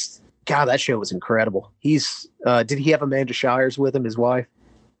 It was, God, that show was incredible. Did he have Amanda Shires with him, his wife?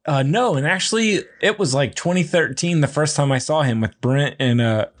 No. And actually it was like 2013, the first time I saw him with Brent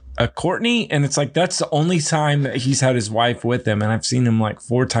and, Courtney, and it's like that's the only time that he's had his wife with him, and I've seen him like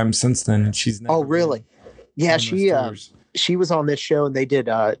 4 times since then, and she's never. Oh really? Yeah, she was on this show, and they did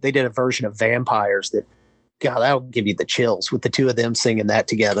a version of Vampires that, God, that'll give you the chills with the two of them singing that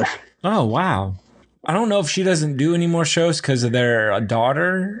together. Oh wow! I don't know if she doesn't do any more shows because of their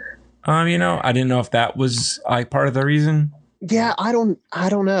daughter. I didn't know if that was part of the reason. Yeah, I don't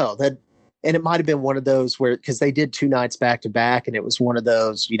know that. And it might have been one of those where, because they did 2 nights back to back, and it was one of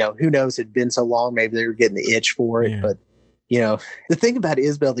those, who knows, it'd been so long, maybe they were getting the itch for it. Yeah. But, the thing about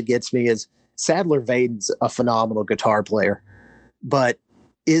Isbell that gets me is Sadler Vaden's a phenomenal guitar player, but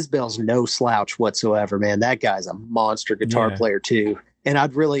Isbell's no slouch whatsoever, man. That guy's a monster guitar player too. And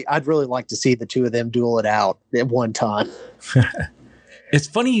I'd really like to see the two of them duel it out at one time. It's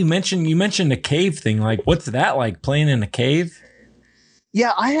funny you mentioned a cave thing. Like, what's that like, playing in a cave?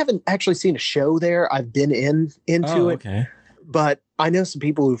 Yeah, I haven't actually seen a show there. I've been into it. Okay. But I know some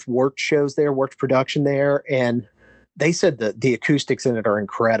people who've worked shows there, worked production there, and they said that the acoustics in it are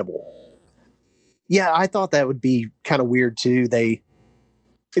incredible. Yeah, I thought that would be kind of weird too.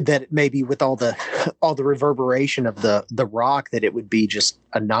 That maybe with all the reverberation of the rock, that it would be just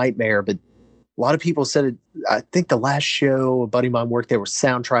a nightmare. But a lot of people said it. I think the last show a buddy of mine worked there was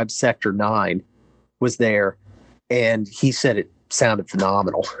Sound Tribe Sector 9 was there, and he said it sounded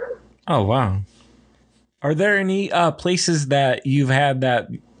phenomenal. Oh, wow. Are there any places that you've had that,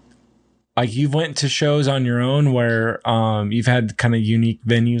 like, you've went to shows on your own where you've had kind of unique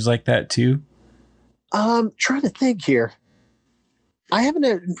venues like that too? Trying to think here. I haven't.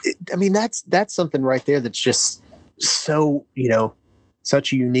 I mean, that's something right there that's just so,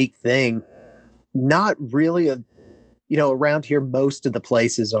 such a unique thing. Not really around here, most of the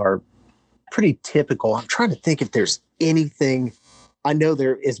places are pretty typical. I'm trying to think if there's anything. I know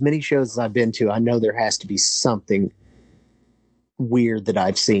there, as many shows as I've been to, I know there has to be something weird that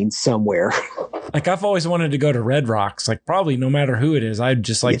I've seen somewhere. Like, I've always wanted to go to Red Rocks. Like, probably no matter who it is, I'd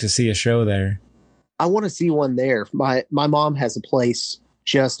just like to see a show there. I want to see one there. My mom has a place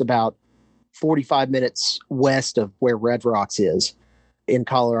just about 45 minutes west of where Red Rocks is in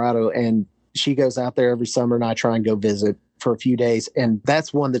Colorado, and she goes out there every summer, and I try and go visit for a few days. And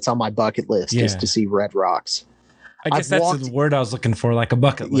that's one that's on my bucket list, is to see Red Rocks. I guess that's the word I was looking for, like a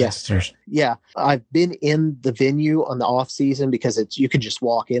bucket list. Yeah. I've been in the venue on the off season because you can just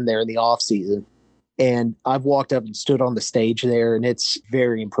walk in there in the off season. And I've walked up and stood on the stage there, and it's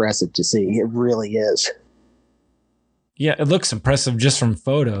very impressive to see. It really is. Yeah, it looks impressive just from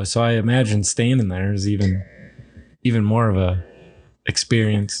photos. So I imagine standing there is even more of a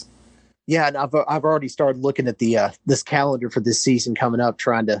experience. Yeah, and I've already started looking at the this calendar for this season coming up,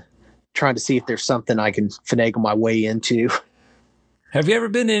 trying to see if there's something I can finagle my way into. Have you ever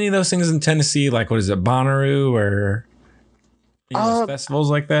been to any of those things in Tennessee? Like, what is it, Bonnaroo or any of those festivals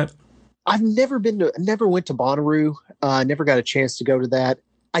like that? I've never went to Bonnaroo. Never got a chance to go to that.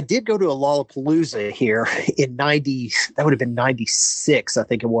 I did go to a Lollapalooza here in that would have been 96, I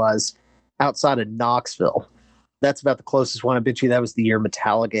think it was, outside of Knoxville. That's about the closest one I've been to. That was the year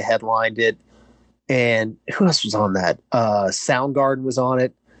Metallica headlined it. And who else was on that? Soundgarden was on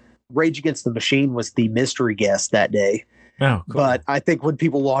it. Rage Against the Machine was the mystery guest that day. Oh, cool. But I think when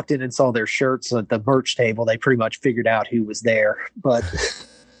people walked in and saw their shirts at the merch table, they pretty much figured out who was there. But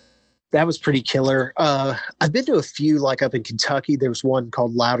that was pretty killer. I've been to a few, like up in Kentucky. There was one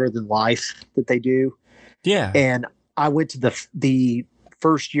called Louder Than Life that they do. Yeah. And I went to the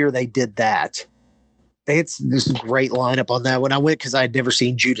first year they did that. There's a great lineup on that one. I went because I had never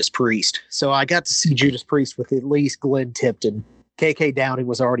seen Judas Priest. So I got to see Judas Priest with at least Glenn Tipton. KK Downing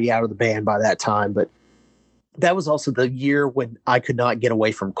was already out of the band by that time, but that was also the year when I could not get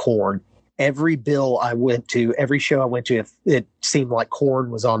away from Korn. Every bill I went to, every show I went to, it seemed like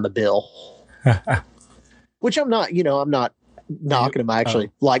Korn was on the bill. Which I'm not knocking them. I actually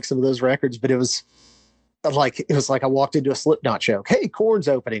like some of those records, but it was like I walked into a Slipknot show. Hey, Korn's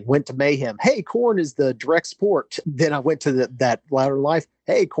opening. Went to Mayhem. Hey, Korn is the direct support. Then I went to that Louder Than Life.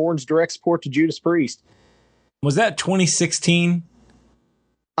 Hey, Korn's direct support to Judas Priest. Was that 2016?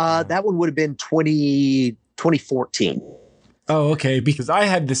 That one would have been 2014. Oh, okay. Because I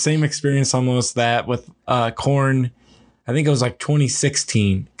had the same experience almost that with Korn. I think it was like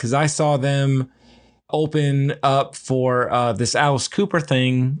 2016 because I saw them open up for this Alice Cooper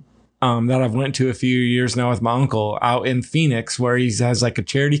thing that I've went to a few years now with my uncle out in Phoenix, where he has like a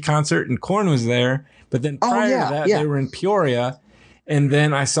charity concert, and Korn was there. But then prior to that, they were in Peoria. And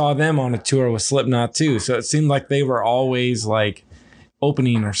then I saw them on a tour with Slipknot too. So it seemed like they were always like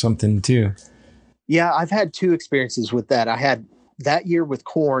opening or something too. Yeah, I've had two experiences with that. I had that year with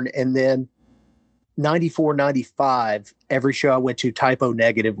Korn, and then 94, 95, every show I went to, Typo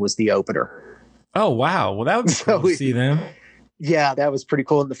Negative was the opener. Oh, wow. Well, that was cool to see them. Yeah, that was pretty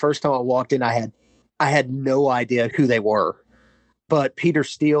cool. And the first time I walked in, I had no idea who they were. But Peter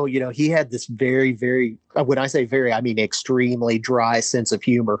Steele, he had this very, very, when I say very, I mean extremely dry sense of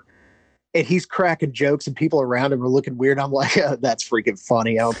humor. and he's cracking jokes and people around him are looking weird. I'm like, oh, that's freaking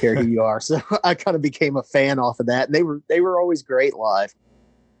funny. I don't care who you are. So I kind of became a fan off of that. And they were always great live.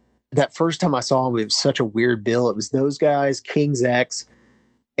 That first time I saw him, it was such a weird bill. It was those guys, King's X,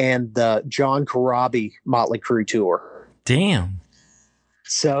 and the John Corabi Motley Crue tour. Damn.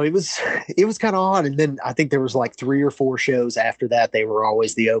 So it was kind of odd. And then I think there was like 3 or 4 shows after that. They were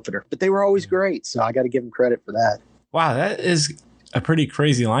always the opener, but they were always great. So I got to give them credit for that. Wow, that is a pretty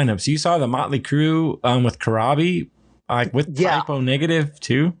crazy lineup. So you saw the Motley Crue with Corabi, like with Typo Negative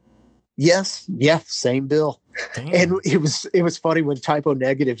too? Yes. Yeah. Same bill. Damn. And it was funny when Typo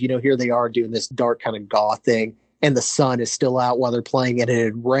Negative, here they are doing this dark kind of goth thing and the sun is still out while they're playing and it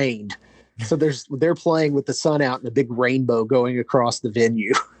had rained. So they're playing with the sun out and a big rainbow going across the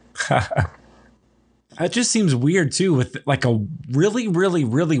venue. That just seems weird too, with like a really, really,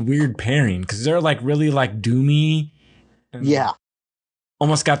 really weird pairing, because they're like really like doomy. Yeah.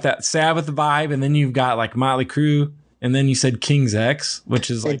 Almost got that Sabbath vibe, and then you've got like Motley Crue, and then you said King's X, which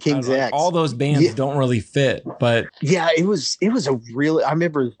is like, King's X. All those bands don't really fit, but yeah, it was a really, I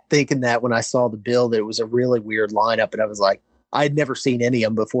remember thinking that when I saw the bill that it was a really weird lineup, and I was like, I'd never seen any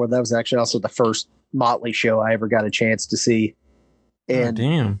of them before. That was actually also the first Motley show I ever got a chance to see. And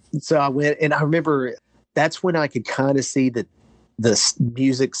damn. So I went, and I remember that's when I could kind of see that the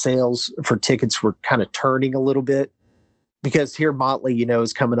music sales for tickets were kind of turning a little bit, because here Motley,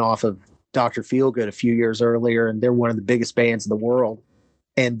 is coming off of Dr. Feelgood a few years earlier, and they're one of the biggest bands in the world.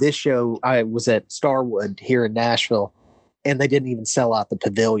 And this show, I was at Starwood here in Nashville, and they didn't even sell out the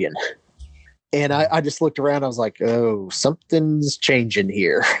pavilion. And I just looked around. I was like, oh, something's changing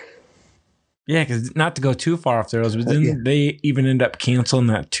here. Yeah, because not to go too far off the rails, but didn't they even end up canceling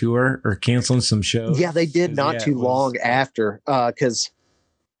that tour or canceling some shows? Yeah, they did not too long after. Because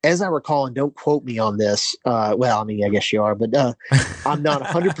as I recall, and don't quote me on this. Well, I mean, I guess you are, but I'm not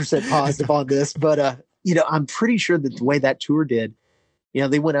 100% positive on this. But, I'm pretty sure that the way that tour did,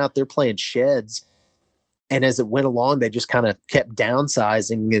 they went out there playing sheds. And as it went along, they just kind of kept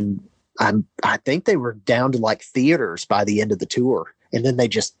downsizing. And I think they were down to like theaters by the end of the tour. And then they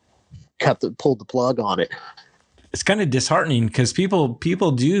just pulled the plug on it. It's kind of disheartening because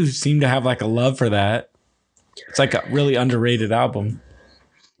people do seem to have like a love for that. It's like a really underrated album.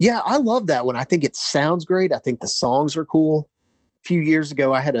 Yeah, I love that one. I think it sounds great. I think the songs are cool. A few years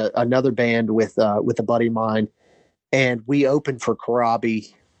ago, I had another band with a buddy of mine, and we opened for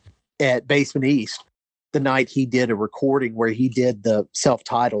Corabi at Basement East the night he did a recording where he did the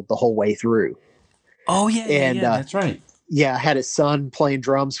self-titled the whole way through. Oh yeah, that's right. Yeah, I had his son playing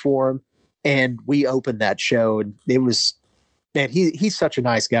drums for him, and we opened that show, and it was, man, he's such a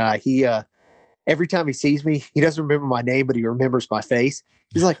nice guy. He every time he sees me, he doesn't remember my name, but he remembers my face.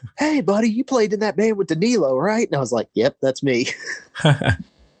 He's like, "Hey, buddy, you played in that band with Danilo, right?" And I was like, "Yep, that's me."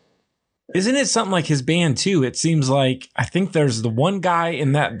 Isn't it something like his band too? It seems like, I think there's the one guy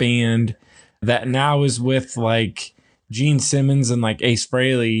in that band that now is with like Gene Simmons and like Ace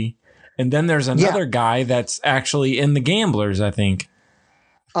Frehley. And then there's another guy that's actually in the Gamblers, I think.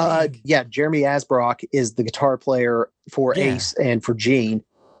 Jeremy Asbrock is the guitar player for Ace and for Gene.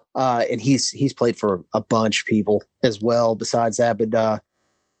 And he's played for a bunch of people as well besides that. But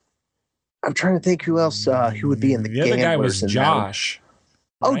I'm trying to think who else who would be in the Gamblers. The other guy was Josh. Right?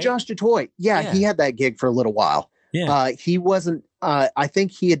 Oh, Josh DeToy. Yeah, he had that gig for a little while. Yeah. He wasn't, I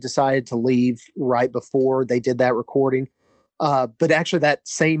think he had decided to leave right before they did that recording. But actually that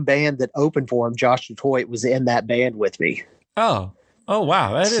same band that opened for him, Josh DeToy, was in that band with me. Oh,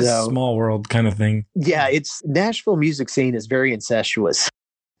 wow. That is a small world kind of thing. Yeah. Nashville music scene is very incestuous.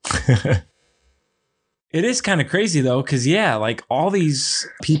 It is kind of crazy though. Cause like all these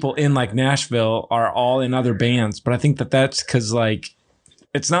people in like Nashville are all in other bands, but I think that's cause like,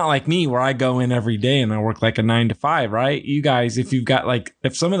 it's not like me where I go in every day and I work like a 9 to 5, right? You guys, if you've got like,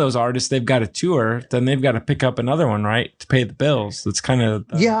 if some of those artists, they've got a tour, then they've got to pick up another one, right? To pay the bills. That's kind of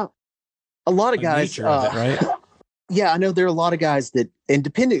a lot of guys, right? Yeah, I know there are a lot of guys that, and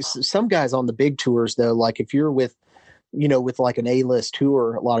depending, some guys on the big tours though, like if you're with, with like an A-list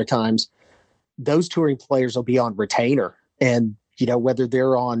tour, a lot of times those touring players will be on retainer, and whether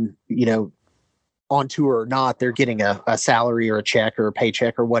they're on tour or not, they're getting a salary or a check or a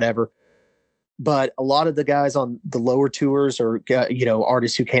paycheck or whatever. But a lot of the guys on the lower tours or,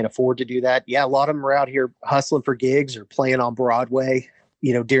 artists who can't afford to do that. Yeah. A lot of them are out here hustling for gigs or playing on Broadway,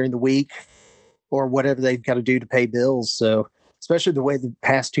 during the week or whatever they've got to do to pay bills. So especially the way the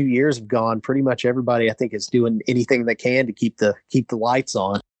past 2 years have gone, pretty much everybody I think is doing anything they can to keep the lights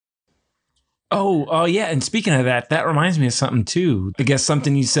on. Oh, yeah. And speaking of that reminds me of something too. I guess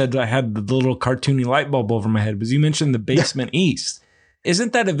something you said, I had the little cartoony light bulb over my head, was you mentioned the Basement East.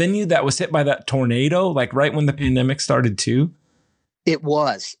 Isn't that a venue that was hit by that tornado, like right when the pandemic started too? It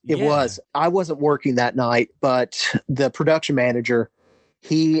was. It was. I wasn't working that night, but the production manager,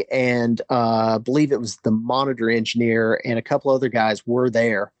 he and I believe it was the monitor engineer and a couple other guys were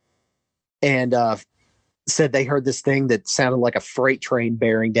there, and said they heard this thing that sounded like a freight train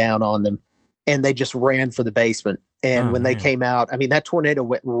bearing down on them, and they just ran for the basement. And when they came out, I mean, that tornado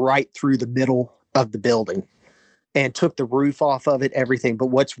went right through the middle of the building and took the roof off of it, everything. But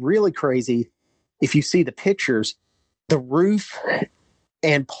what's really crazy, if you see the pictures, the roof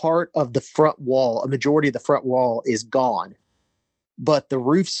and part of the front wall, a majority of the front wall is gone, but the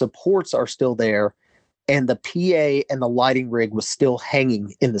roof supports are still there. And the PA and the lighting rig was still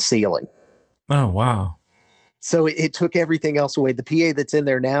hanging in the ceiling. Oh, wow. So it took everything else away. The PA that's in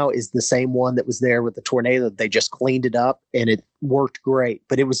there now is the same one that was there with the tornado. They just cleaned it up and it worked great,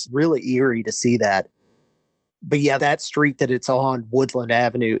 but it was really eerie to see that. But yeah, that street that it's on, Woodland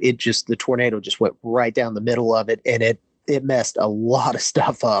Avenue, the tornado just went right down the middle of it, and it messed a lot of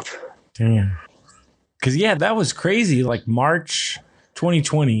stuff up. Damn. Because, yeah, that was crazy. Like March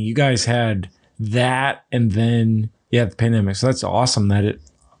 2020, you guys had that, and then, the pandemic. So that's awesome that it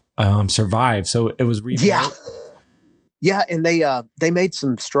survived. So it was rebuilt. Yeah, and they made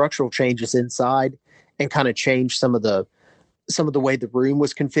some structural changes inside and kind of changed some of the way the room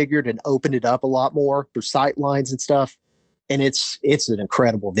was configured and opened it up a lot more for sight lines and stuff. And it's an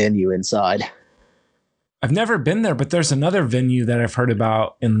incredible venue inside. I've never been there, but there's another venue that I've heard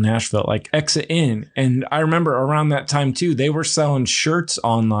about in Nashville, like Exit Inn. And I remember around that time too, they were selling shirts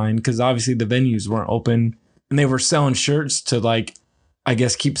online because obviously the venues weren't open, and they were selling shirts to, like, I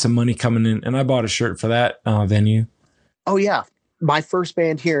guess, keep some money coming in. And I bought a shirt for that venue. Oh yeah. My first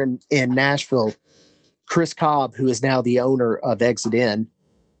band here in Nashville, Chris Cobb, who is now the owner of Exit Inn,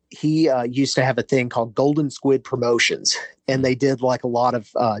 he used to have a thing called Golden Squid Promotions, and they did like a lot of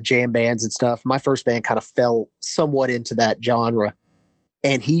jam bands and stuff. My first band kind of fell somewhat into that genre,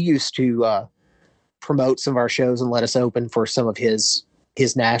 and he used to promote some of our shows and let us open for some of his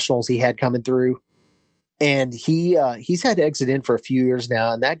nationals he had coming through. And he's had Exit Inn for a few years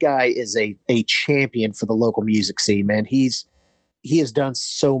now, and that guy is a champion for the local music scene, man. He has done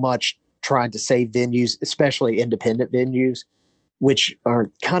so much trying to save venues, especially independent venues, which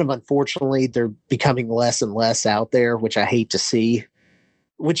are kind of, unfortunately, they're becoming less and less out there, which I hate to see,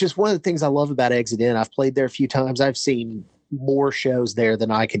 which is one of the things I love about Exit Inn. I've played there a few times. I've seen more shows there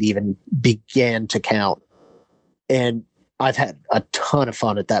than I could even begin to count. And I've had a ton of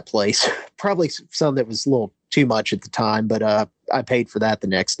fun at that place. Probably some that was a little too much at the time, but I paid for that the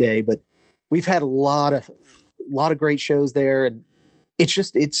next day. But we've had a lot of great shows there, and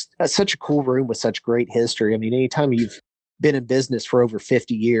it's such a cool room with such great history. I mean, anytime you've been in business for over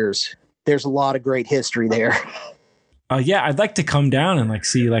 50 years, there's a lot of great history there. Yeah, I'd like to come down and like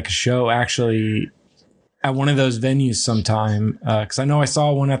see like a show actually at one of those venues sometime. Because I know I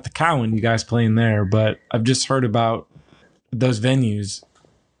saw one at the Cowan, you guys playing there, but I've just heard about those venues.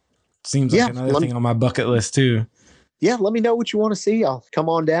 Seems like another thing on my bucket list too. Yeah, let me know what you want to see. I'll come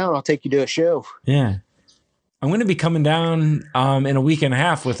on down. I'll take you to a show. Yeah. I'm going to be coming down in a week and a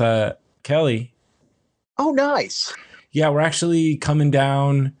half with Kelly. Oh, nice. Yeah, we're actually coming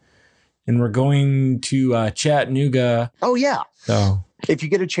down and we're going to Chattanooga. Oh, yeah. So if you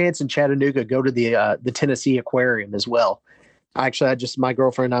get a chance in Chattanooga, go to the Tennessee Aquarium as well. Actually, my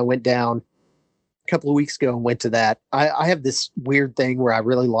girlfriend and I went down a couple of weeks ago and went to that. I have this weird thing where I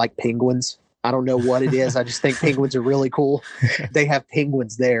really like penguins. I don't know what it is. I just think penguins are really cool. They have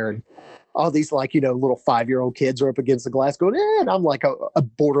penguins there, and all these little 5-year-old kids are up against the glass going, and I'm like a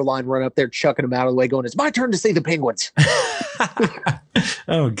borderline run up there chucking them out of the way going, it's my turn to see the penguins.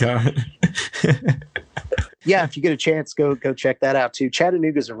 Oh, God. Yeah, if you get a chance, go check that out too.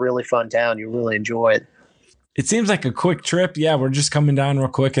 Chattanooga's a really fun town. You'll really enjoy it. It seems like a quick trip. Yeah, we're just coming down real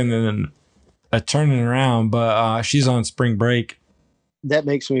quick and then turning around, but she's on spring break. That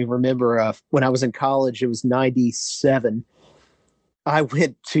makes me remember when I was in college, it was 97. I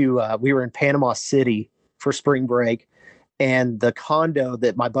went to, we were in Panama City for spring break, and the condo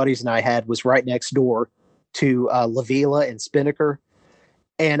that my buddies and I had was right next door to La Vila and Spinnaker.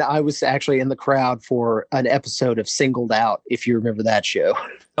 And I was actually in the crowd for an episode of Singled Out, if you remember that show.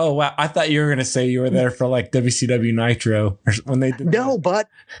 Oh, wow. I thought you were going to say you were there for like WCW Nitro or when they did No, that. But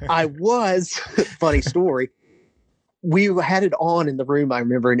I was. Funny story. We had it on in the room, I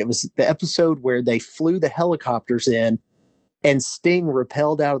remember, and it was the episode where they flew the helicopters in and Sting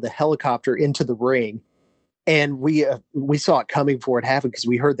rappelled out of the helicopter into the ring. And we saw it coming before it happened because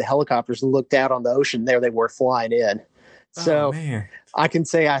we heard the helicopters and looked out on the ocean. There they were flying in. So man. I can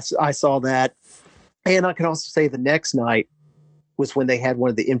say I saw that. And I can also say the next night was when they had one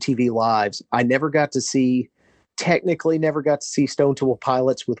of the MTV Lives. I never got to see Stone Temple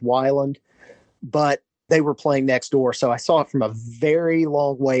Pilots with Weiland, but they were playing next door, so I saw it from a very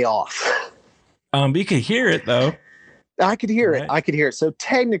long way off. But you could hear it though. I could hear it. So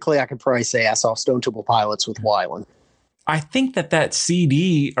technically, I could probably say I saw Stone Temple Pilots with Weiland. I think that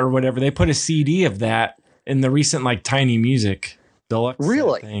CD or whatever, they put a CD of that in the recent like Tiny Music Deluxe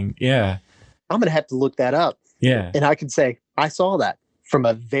Really? thing. Yeah. I'm gonna have to look that up. Yeah. And I can say I saw that from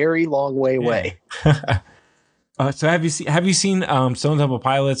a very long way away. So have you seen Stone Temple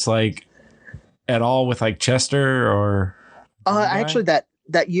Pilots like at all with like Chester or? Actually,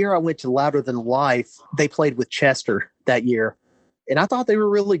 that year I went to Louder Than Life, they played with Chester that year, and I thought they were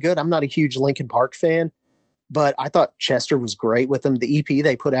really good. I'm not a huge Linkin Park fan, but I thought Chester was great with them. The EP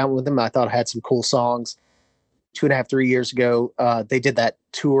they put out with them, I thought had some cool songs. 2.5, 3 years ago, they did that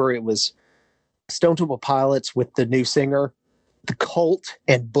tour. It was Stone Temple Pilots with the new singer, The Cult,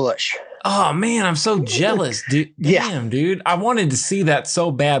 and Bush. Oh man, I'm so jealous, dude. Yeah. Damn, dude. I wanted to see that so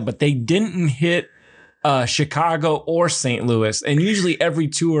bad, but they didn't hit Chicago or St. Louis. And usually every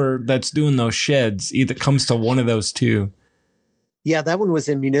tour that's doing those sheds either comes to one of those two. Yeah, that one was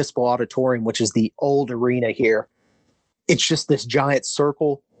in Municipal Auditorium, which is the old arena here. It's just this giant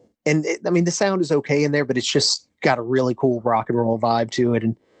circle. And the sound is okay in there, but it's just got a really cool rock and roll vibe to it.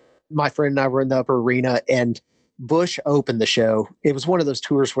 And my friend and I were in the upper arena, and Bush opened the show. It was one of those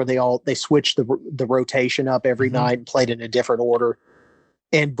tours where they switched the rotation up every night and played in a different order.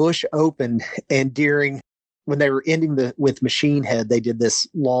 And Bush opened, and when they were ending with Machine Head, they did this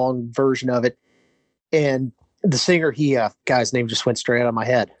long version of it. And the singer, guy's name just went straight out of my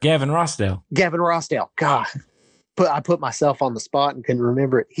head. Gavin Rossdale. God, I put myself on the spot and couldn't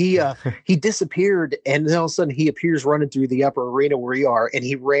remember it. He disappeared, and then all of a sudden he appears running through the upper arena where we are, and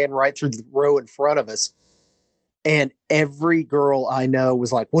he ran right through the row in front of us. And every girl I know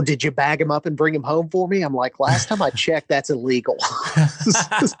was like, well, did you bag him up and bring him home for me? I'm like, last time I checked, that's illegal.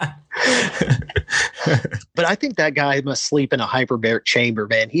 But I think that guy must sleep in a hyperbaric chamber,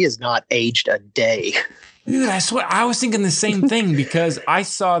 man. He has not aged a day. Dude, I swear, I was thinking the same thing because I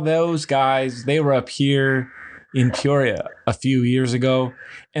saw those guys. They were up here in Peoria a few years ago.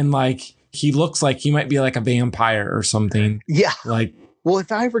 And like, he looks like he might be like a vampire or something. Yeah. Like, well,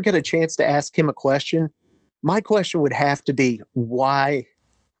 if I ever get a chance to ask him a question, my question would have to be, why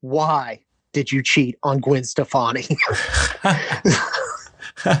did you cheat on Gwen Stefani?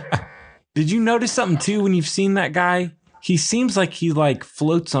 Did you notice something too when you've seen that guy? He seems like he like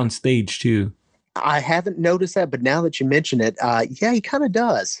floats on stage too. I haven't noticed that, but now that you mention it, yeah, he kind of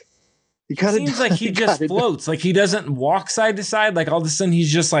does. He seems like he just floats. Like he doesn't walk side to side. Like all of a sudden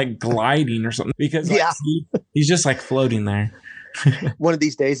he's just like gliding or something because like, he's just like floating there. One of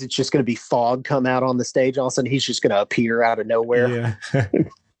these days, it's just going to be fog come out on the stage. All of a sudden, he's just going to appear out of nowhere. Yeah.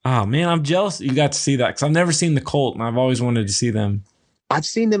 Oh, man, I'm jealous you got to see that because I've never seen the Cult, and I've always wanted to see them. I've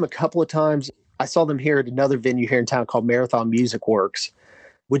seen them a couple of times. I saw them here at another venue here in town called Marathon Music Works,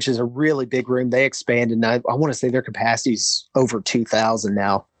 which is a really big room. They expanded, and I want to say their capacity is over 2,000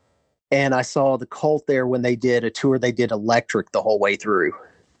 now. And I saw the Cult there when they did a tour. They did electric the whole way through.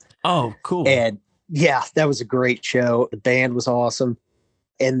 Oh, cool. And yeah, that was a great show. The band was awesome.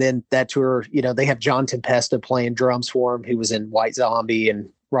 And then that tour, they have John Tempesta playing drums for him, who was in White Zombie and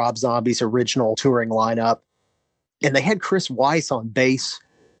Rob Zombie's original touring lineup. And they had Chris Weiss on bass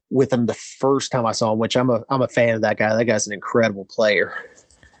with him the first time I saw him, which I'm a fan of that guy. That guy's an incredible player.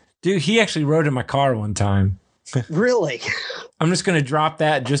 Dude, he actually rode in my car one time. Really? I'm just going to drop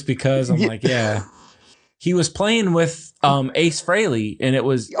that just because I'm like, yeah. He was playing with Ace Frehley, and it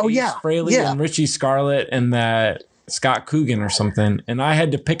was Ace Frehley and Richie Scarlett and that Scott Coogan or something. And I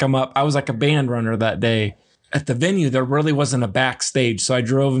had to pick him up. I was like a band runner that day. At the venue, there really wasn't a backstage, so I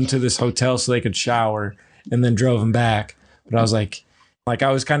drove him to this hotel so they could shower and then drove him back. But I was like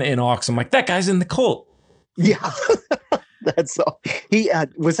I was kind of in awe. I'm like, that guy's in the Cult. Yeah. That's all. He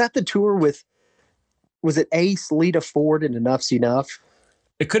was at the tour with, was it Ace, Lita Ford, and Enough's Enough?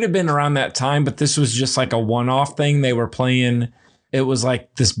 It could have been around that time, but this was just like a one-off thing. They were playing. It was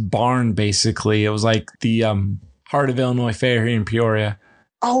like this barn, basically. It was like the Heart of Illinois Fair here in Peoria.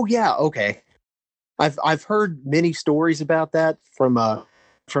 Oh yeah, okay. I've heard many stories about that from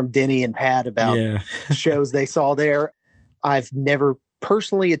Denny and Pat about shows they saw there. I've never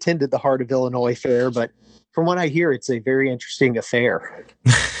personally attended the Heart of Illinois Fair, but from what I hear, it's a very interesting affair.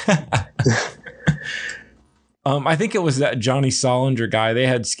 I think it was that Johnny Solinger guy. They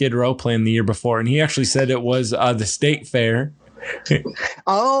had Skid Row playing the year before, and he actually said it was the State Fair.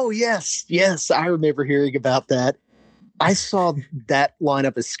 Oh, yes. Yes, I remember hearing about that. I saw that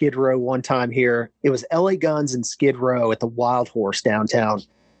lineup at Skid Row one time here. It was LA Guns and Skid Row at the Wild Horse downtown.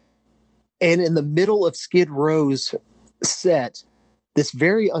 And in the middle of Skid Row's set, this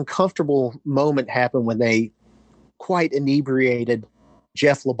very uncomfortable moment happened when they quite inebriated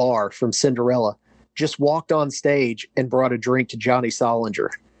Jeff LaBar from Cinderella just walked on stage and brought a drink to Johnny Solinger.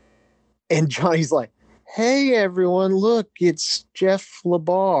 And Johnny's like, "Hey, everyone, look, it's Jeff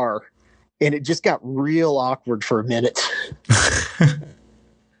LaBar." And it just got real awkward for a minute.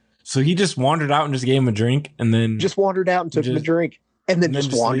 So he just wandered out and just gave him a drink and then... Just wandered out and took him a drink. And then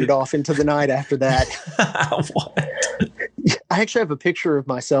just wandered off into the night after that. What? I actually have a picture of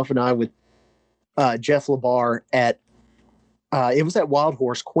myself and I with Jeff LaBar at... it was at Wild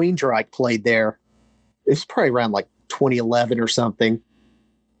Horse. Queensryche played there. It was probably around like 2011 or something.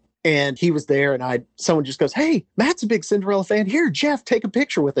 And he was there, and someone just goes, "Hey, Matt's a big Cinderella fan. Here, Jeff, take a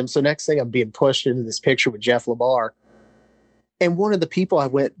picture with him." So next thing, I'm being pushed into this picture with Jeff LaBar. And one of the people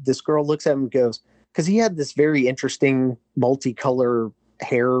this girl looks at him and goes, because he had this very interesting multicolor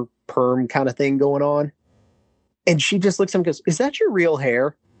hair perm kind of thing going on. And she just looks at him and goes, "Is that your real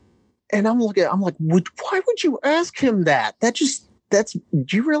hair?" And I'm like, why would you ask him that? Do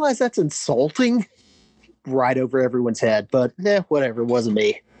you realize that's insulting? Right over everyone's head. But whatever, it wasn't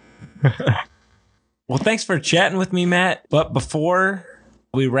me. Well, thanks for chatting with me, Matt. But before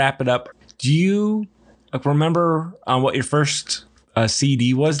we wrap it up, do you remember what your first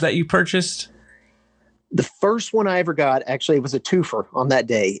CD was that you purchased? The first one I ever got, actually, it was a twofer on that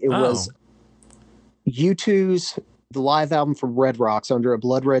day. It was U2's the live album from Red Rocks, Under a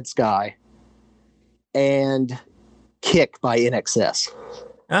Blood Red Sky, and Kick by INXS.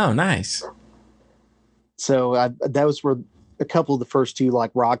 Oh, nice. So those were a couple of the first two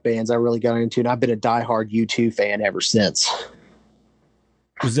like rock bands I really got into, and I've been a diehard U2 fan ever since.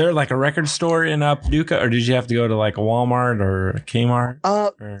 Was there like a record store in Paducah, or did you have to go to like a Walmart or a Kmart?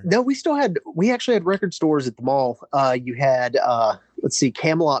 No, we actually had record stores at the mall. You had,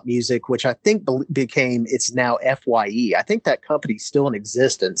 Camelot Music, which I think it's now FYE. I think that company's still in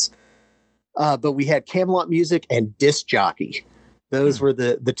existence. But we had Camelot Music and Disc Jockey. Those were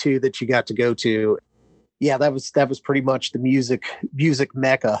the two that you got to go to. Yeah, that was pretty much the music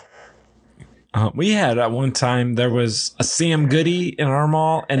mecca. We had at one time, there was a Sam Goody in our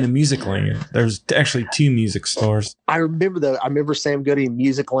mall and the Music Land. There's actually two music stores. I remember Sam Goody and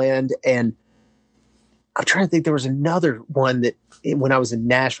Music Land, and I'm trying to think, there was another one that when I was in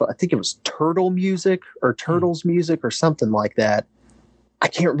Nashville, I think it was Turtle Music or Turtles Music or something like that. I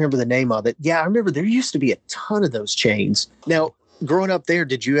can't remember the name of it. Yeah, I remember there used to be a ton of those chains. Now, growing up there,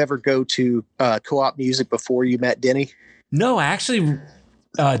 did you ever go to Co-op Music before you met Denny? No, I actually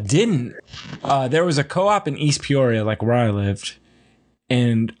didn't. There was a Co-op in East Peoria, like where I lived.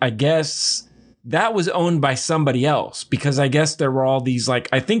 And I guess that was owned by somebody else, because I guess there were all these, like,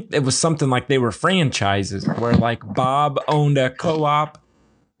 I think it was something like they were franchises where like Bob owned a Co-op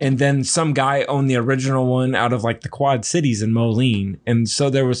and then some guy owned the original one out of like the Quad Cities in Moline. And so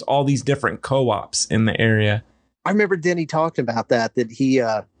there was all these different co-ops in the area. I remember Denny talking about that he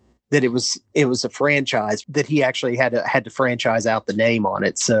that it was a franchise, that he actually had to franchise out the name on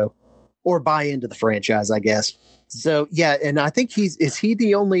it, so, or buy into the franchise, I guess. So yeah, and I think is he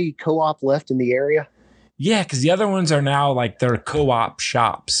the only co-op left in the area? Yeah, because the other ones are now like they're co-op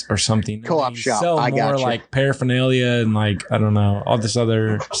shops or something. Co-op shop. Sell I more gotcha. like paraphernalia and like, I don't know, all this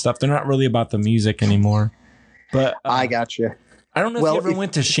other stuff. They're not really about the music anymore. But I gotcha. I don't know if you ever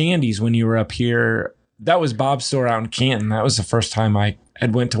went to Shandy's when you were up here. That was Bob's store out in Canton. That was the first time I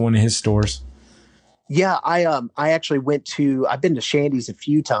had went to one of his stores. Yeah, I actually I've been to Shandy's a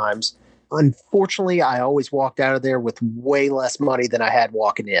few times. Unfortunately, I always walked out of there with way less money than I had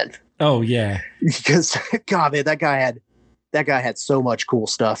walking in. Oh yeah. Because God, man, that guy had so much cool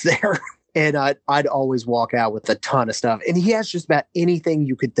stuff there. And I'd always walk out with a ton of stuff. And he has just about anything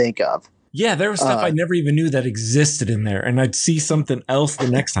you could think of. Yeah, there was stuff I never even knew that existed in there. And I'd see something else the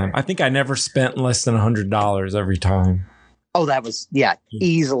next time. I think I never spent less than $100 every time. Oh, that was,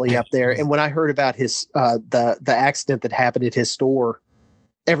 easily up there. And when I heard about his the accident that happened at his store,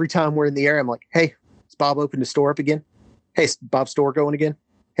 every time we're in the area, I'm like, "Hey, is Bob opened the store up again? Hey, is Bob's store going again?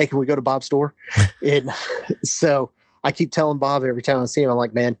 Hey, can we go to Bob's store?" And so I keep telling Bob every time I see him, I'm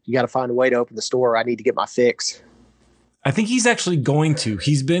like, "Man, you got to find a way to open the store. I need to get my fix." I think he's actually going to.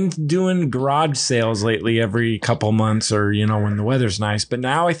 He's been doing garage sales lately every couple months, or, when the weather's nice. But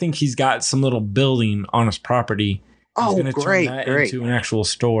now I think he's got some little building on his property. He's going to turn that into an actual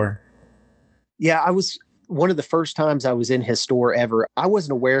store. Yeah, one of the first times I was in his store ever, I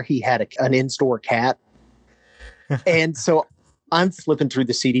wasn't aware he had an in-store cat. And so I'm flipping through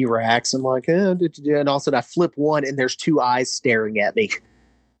the CD racks. I'm like, and all of a sudden I flip one and there's two eyes staring at me.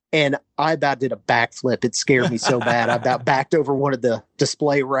 And I about did a backflip. It scared me so bad. I about backed over one of the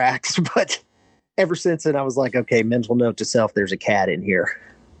display racks. But ever since then, I was like, okay, mental note to self, there's a cat in here.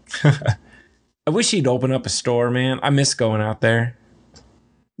 I wish he'd open up a store, man. I miss going out there.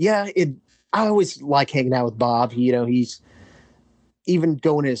 Yeah, I always like hanging out with Bob. He's even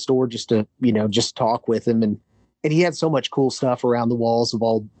going to his store just to, just talk with him. And he had so much cool stuff around the walls of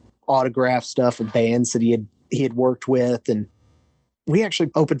all autograph stuff and bands that he had worked with. And we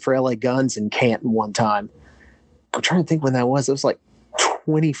actually opened for LA Guns in Canton one time. I'm trying to think when that was. It was like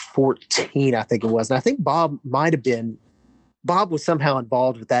 2014, I think it was. And I think Bob was somehow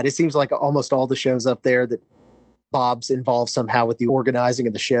involved with that. It seems like almost all the shows up there that Bob's involved somehow with the organizing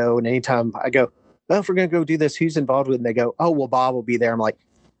of the show. And anytime I go, oh, if we're going to go do this, who's involved with it? And they go, oh, well, Bob will be there. I'm like,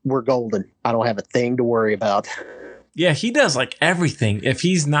 we're golden. I don't have a thing to worry about. Yeah, he does like everything. If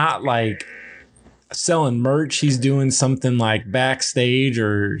he's not like selling merch, he's doing something like backstage,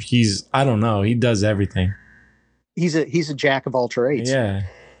 or I don't know. He does everything. He's a jack of all trades. Yeah.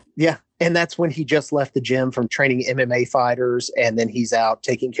 Yeah. And that's when he just left the gym from training MMA fighters. And then he's out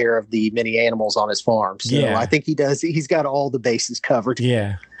taking care of the many animals on his farm. So yeah. I think he's got all the bases covered.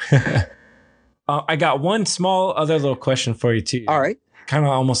 Yeah. I got one small other little question for you too. All right. Kind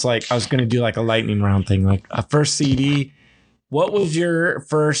of almost like I was going to do like a lightning round thing, like a first CD. What was your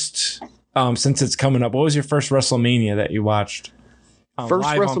first, since it's coming up, what was your first WrestleMania that you watched? First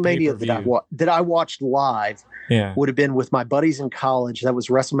WrestleMania that I watched live would have been with my buddies in college. That was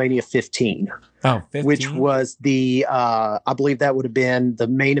WrestleMania 15. Oh, 15? Which was I believe that would have been, the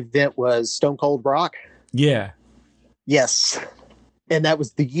main event was Stone Cold Brock. Yeah. Yes. And that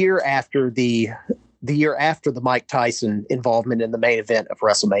was the year after the Mike Tyson involvement in the main event of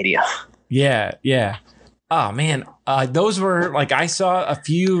WrestleMania. Yeah, yeah. Oh man, those were like, I saw a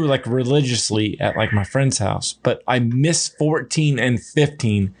few like religiously at like my friend's house, but I missed 14 and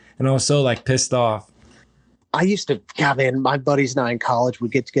 15, and I was so like pissed off. I used to, God man, my buddies and I in college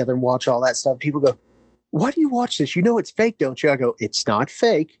would get together and watch all that stuff. People go, "Why do you watch this? You know it's fake, don't you?" I go, "It's not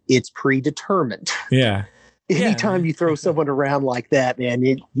fake. It's predetermined." Yeah. Anytime you throw someone around like that, man,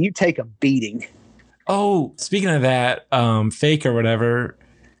 you take a beating. Oh, speaking of that, fake or whatever,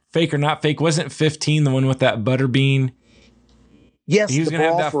 fake or not fake, wasn't 15 the one with that Butterbean? Yes, he was gonna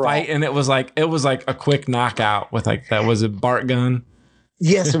have that fight, and it was like a quick knockout with like that. Was it Bart Gunn?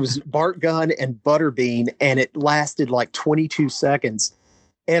 Yes, it was Bart Gunn and Butterbean, and it lasted like 22 seconds.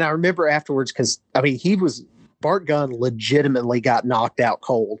 And I remember afterwards, because I mean, Bart Gunn legitimately got knocked out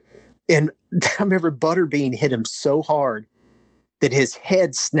cold, and I remember Butterbean hit him so hard that his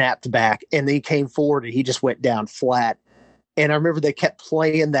head snapped back, and then he came forward and he just went down flat. And I remember they kept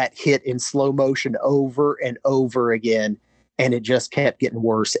playing that hit in slow motion over and over again, and it just kept getting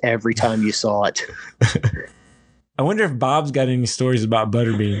worse every time you saw it. I wonder if Bob's got any stories about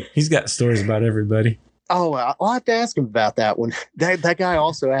Butterbean. He's got stories about everybody. Oh, I'll have to ask him about that one. That guy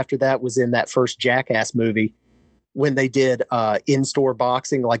also, after that, was in that first Jackass movie when they did in-store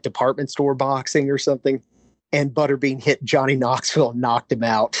boxing, like department store boxing or something. And Butterbean hit Johnny Knoxville and knocked him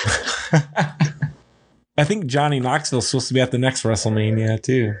out. I think Johnny Knoxville's supposed to be at the next WrestleMania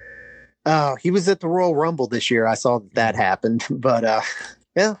too. Oh, he was at the Royal Rumble this year. I saw that happened, but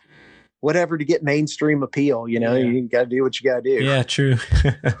yeah, whatever to get mainstream appeal. You got to do what you got to do. Yeah, true.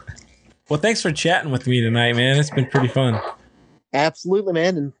 Well, thanks for chatting with me tonight, man. It's been pretty fun. Absolutely,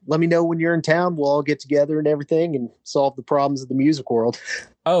 man. And let me know when you're in town. We'll all get together and everything and solve the problems of the music world.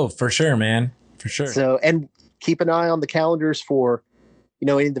 Oh, for sure, man. For sure. So, and keep an eye on the calendars for,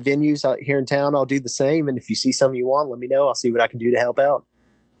 any of the venues out here in town. I'll do the same. And if you see something you want, let me know. I'll see what I can do to help out.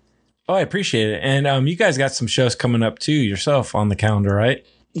 Oh, I appreciate it. And you guys got some shows coming up too yourself on the calendar, right?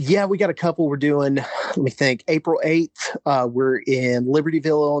 Yeah, we got a couple. We're doing, let me think, April 8th. We're in Libertyville,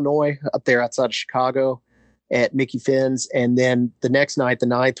 Illinois, up there outside of Chicago at Mickey Finn's. And then the next night, the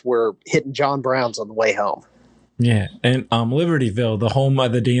 9th, we're hitting John Brown's on the way home. Yeah. And Libertyville, the home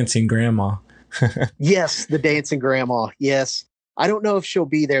of the dancing grandma. Yes, the dancing grandma. Yes. I don't know if she'll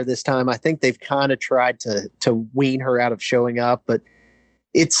be there this time. I think they've kind of tried to wean her out of showing up, but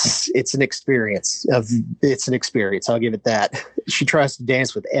it's an experience. It's an experience. I'll give it that. She tries to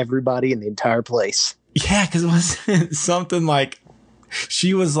dance with everybody in the entire place. Yeah, because it wasn't something like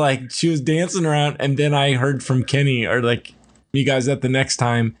she was dancing around, and then I heard from Kenny or like you guys at the next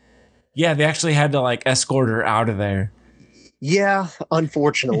time. Yeah, they actually had to like escort her out of there. Yeah,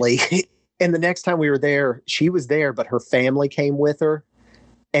 unfortunately. And the next time we were there, she was there, but her family came with her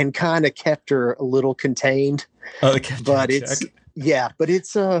and kind of kept her a little contained. Oh, but it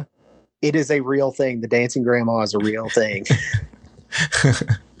is a real thing. The dancing grandma is a real thing.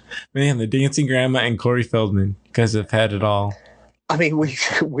 Man, the dancing grandma and Corey Feldman. You guys have had it all. I mean,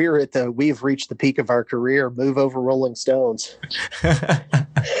 we've reached the peak of our career. Move over, Rolling Stones.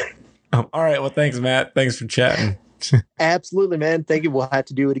 All right. Well, thanks, Matt. Thanks for chatting. Absolutely, man. Thank you. We'll have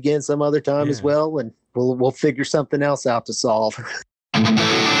to do it again some other time as well, and we'll figure something else out to solve.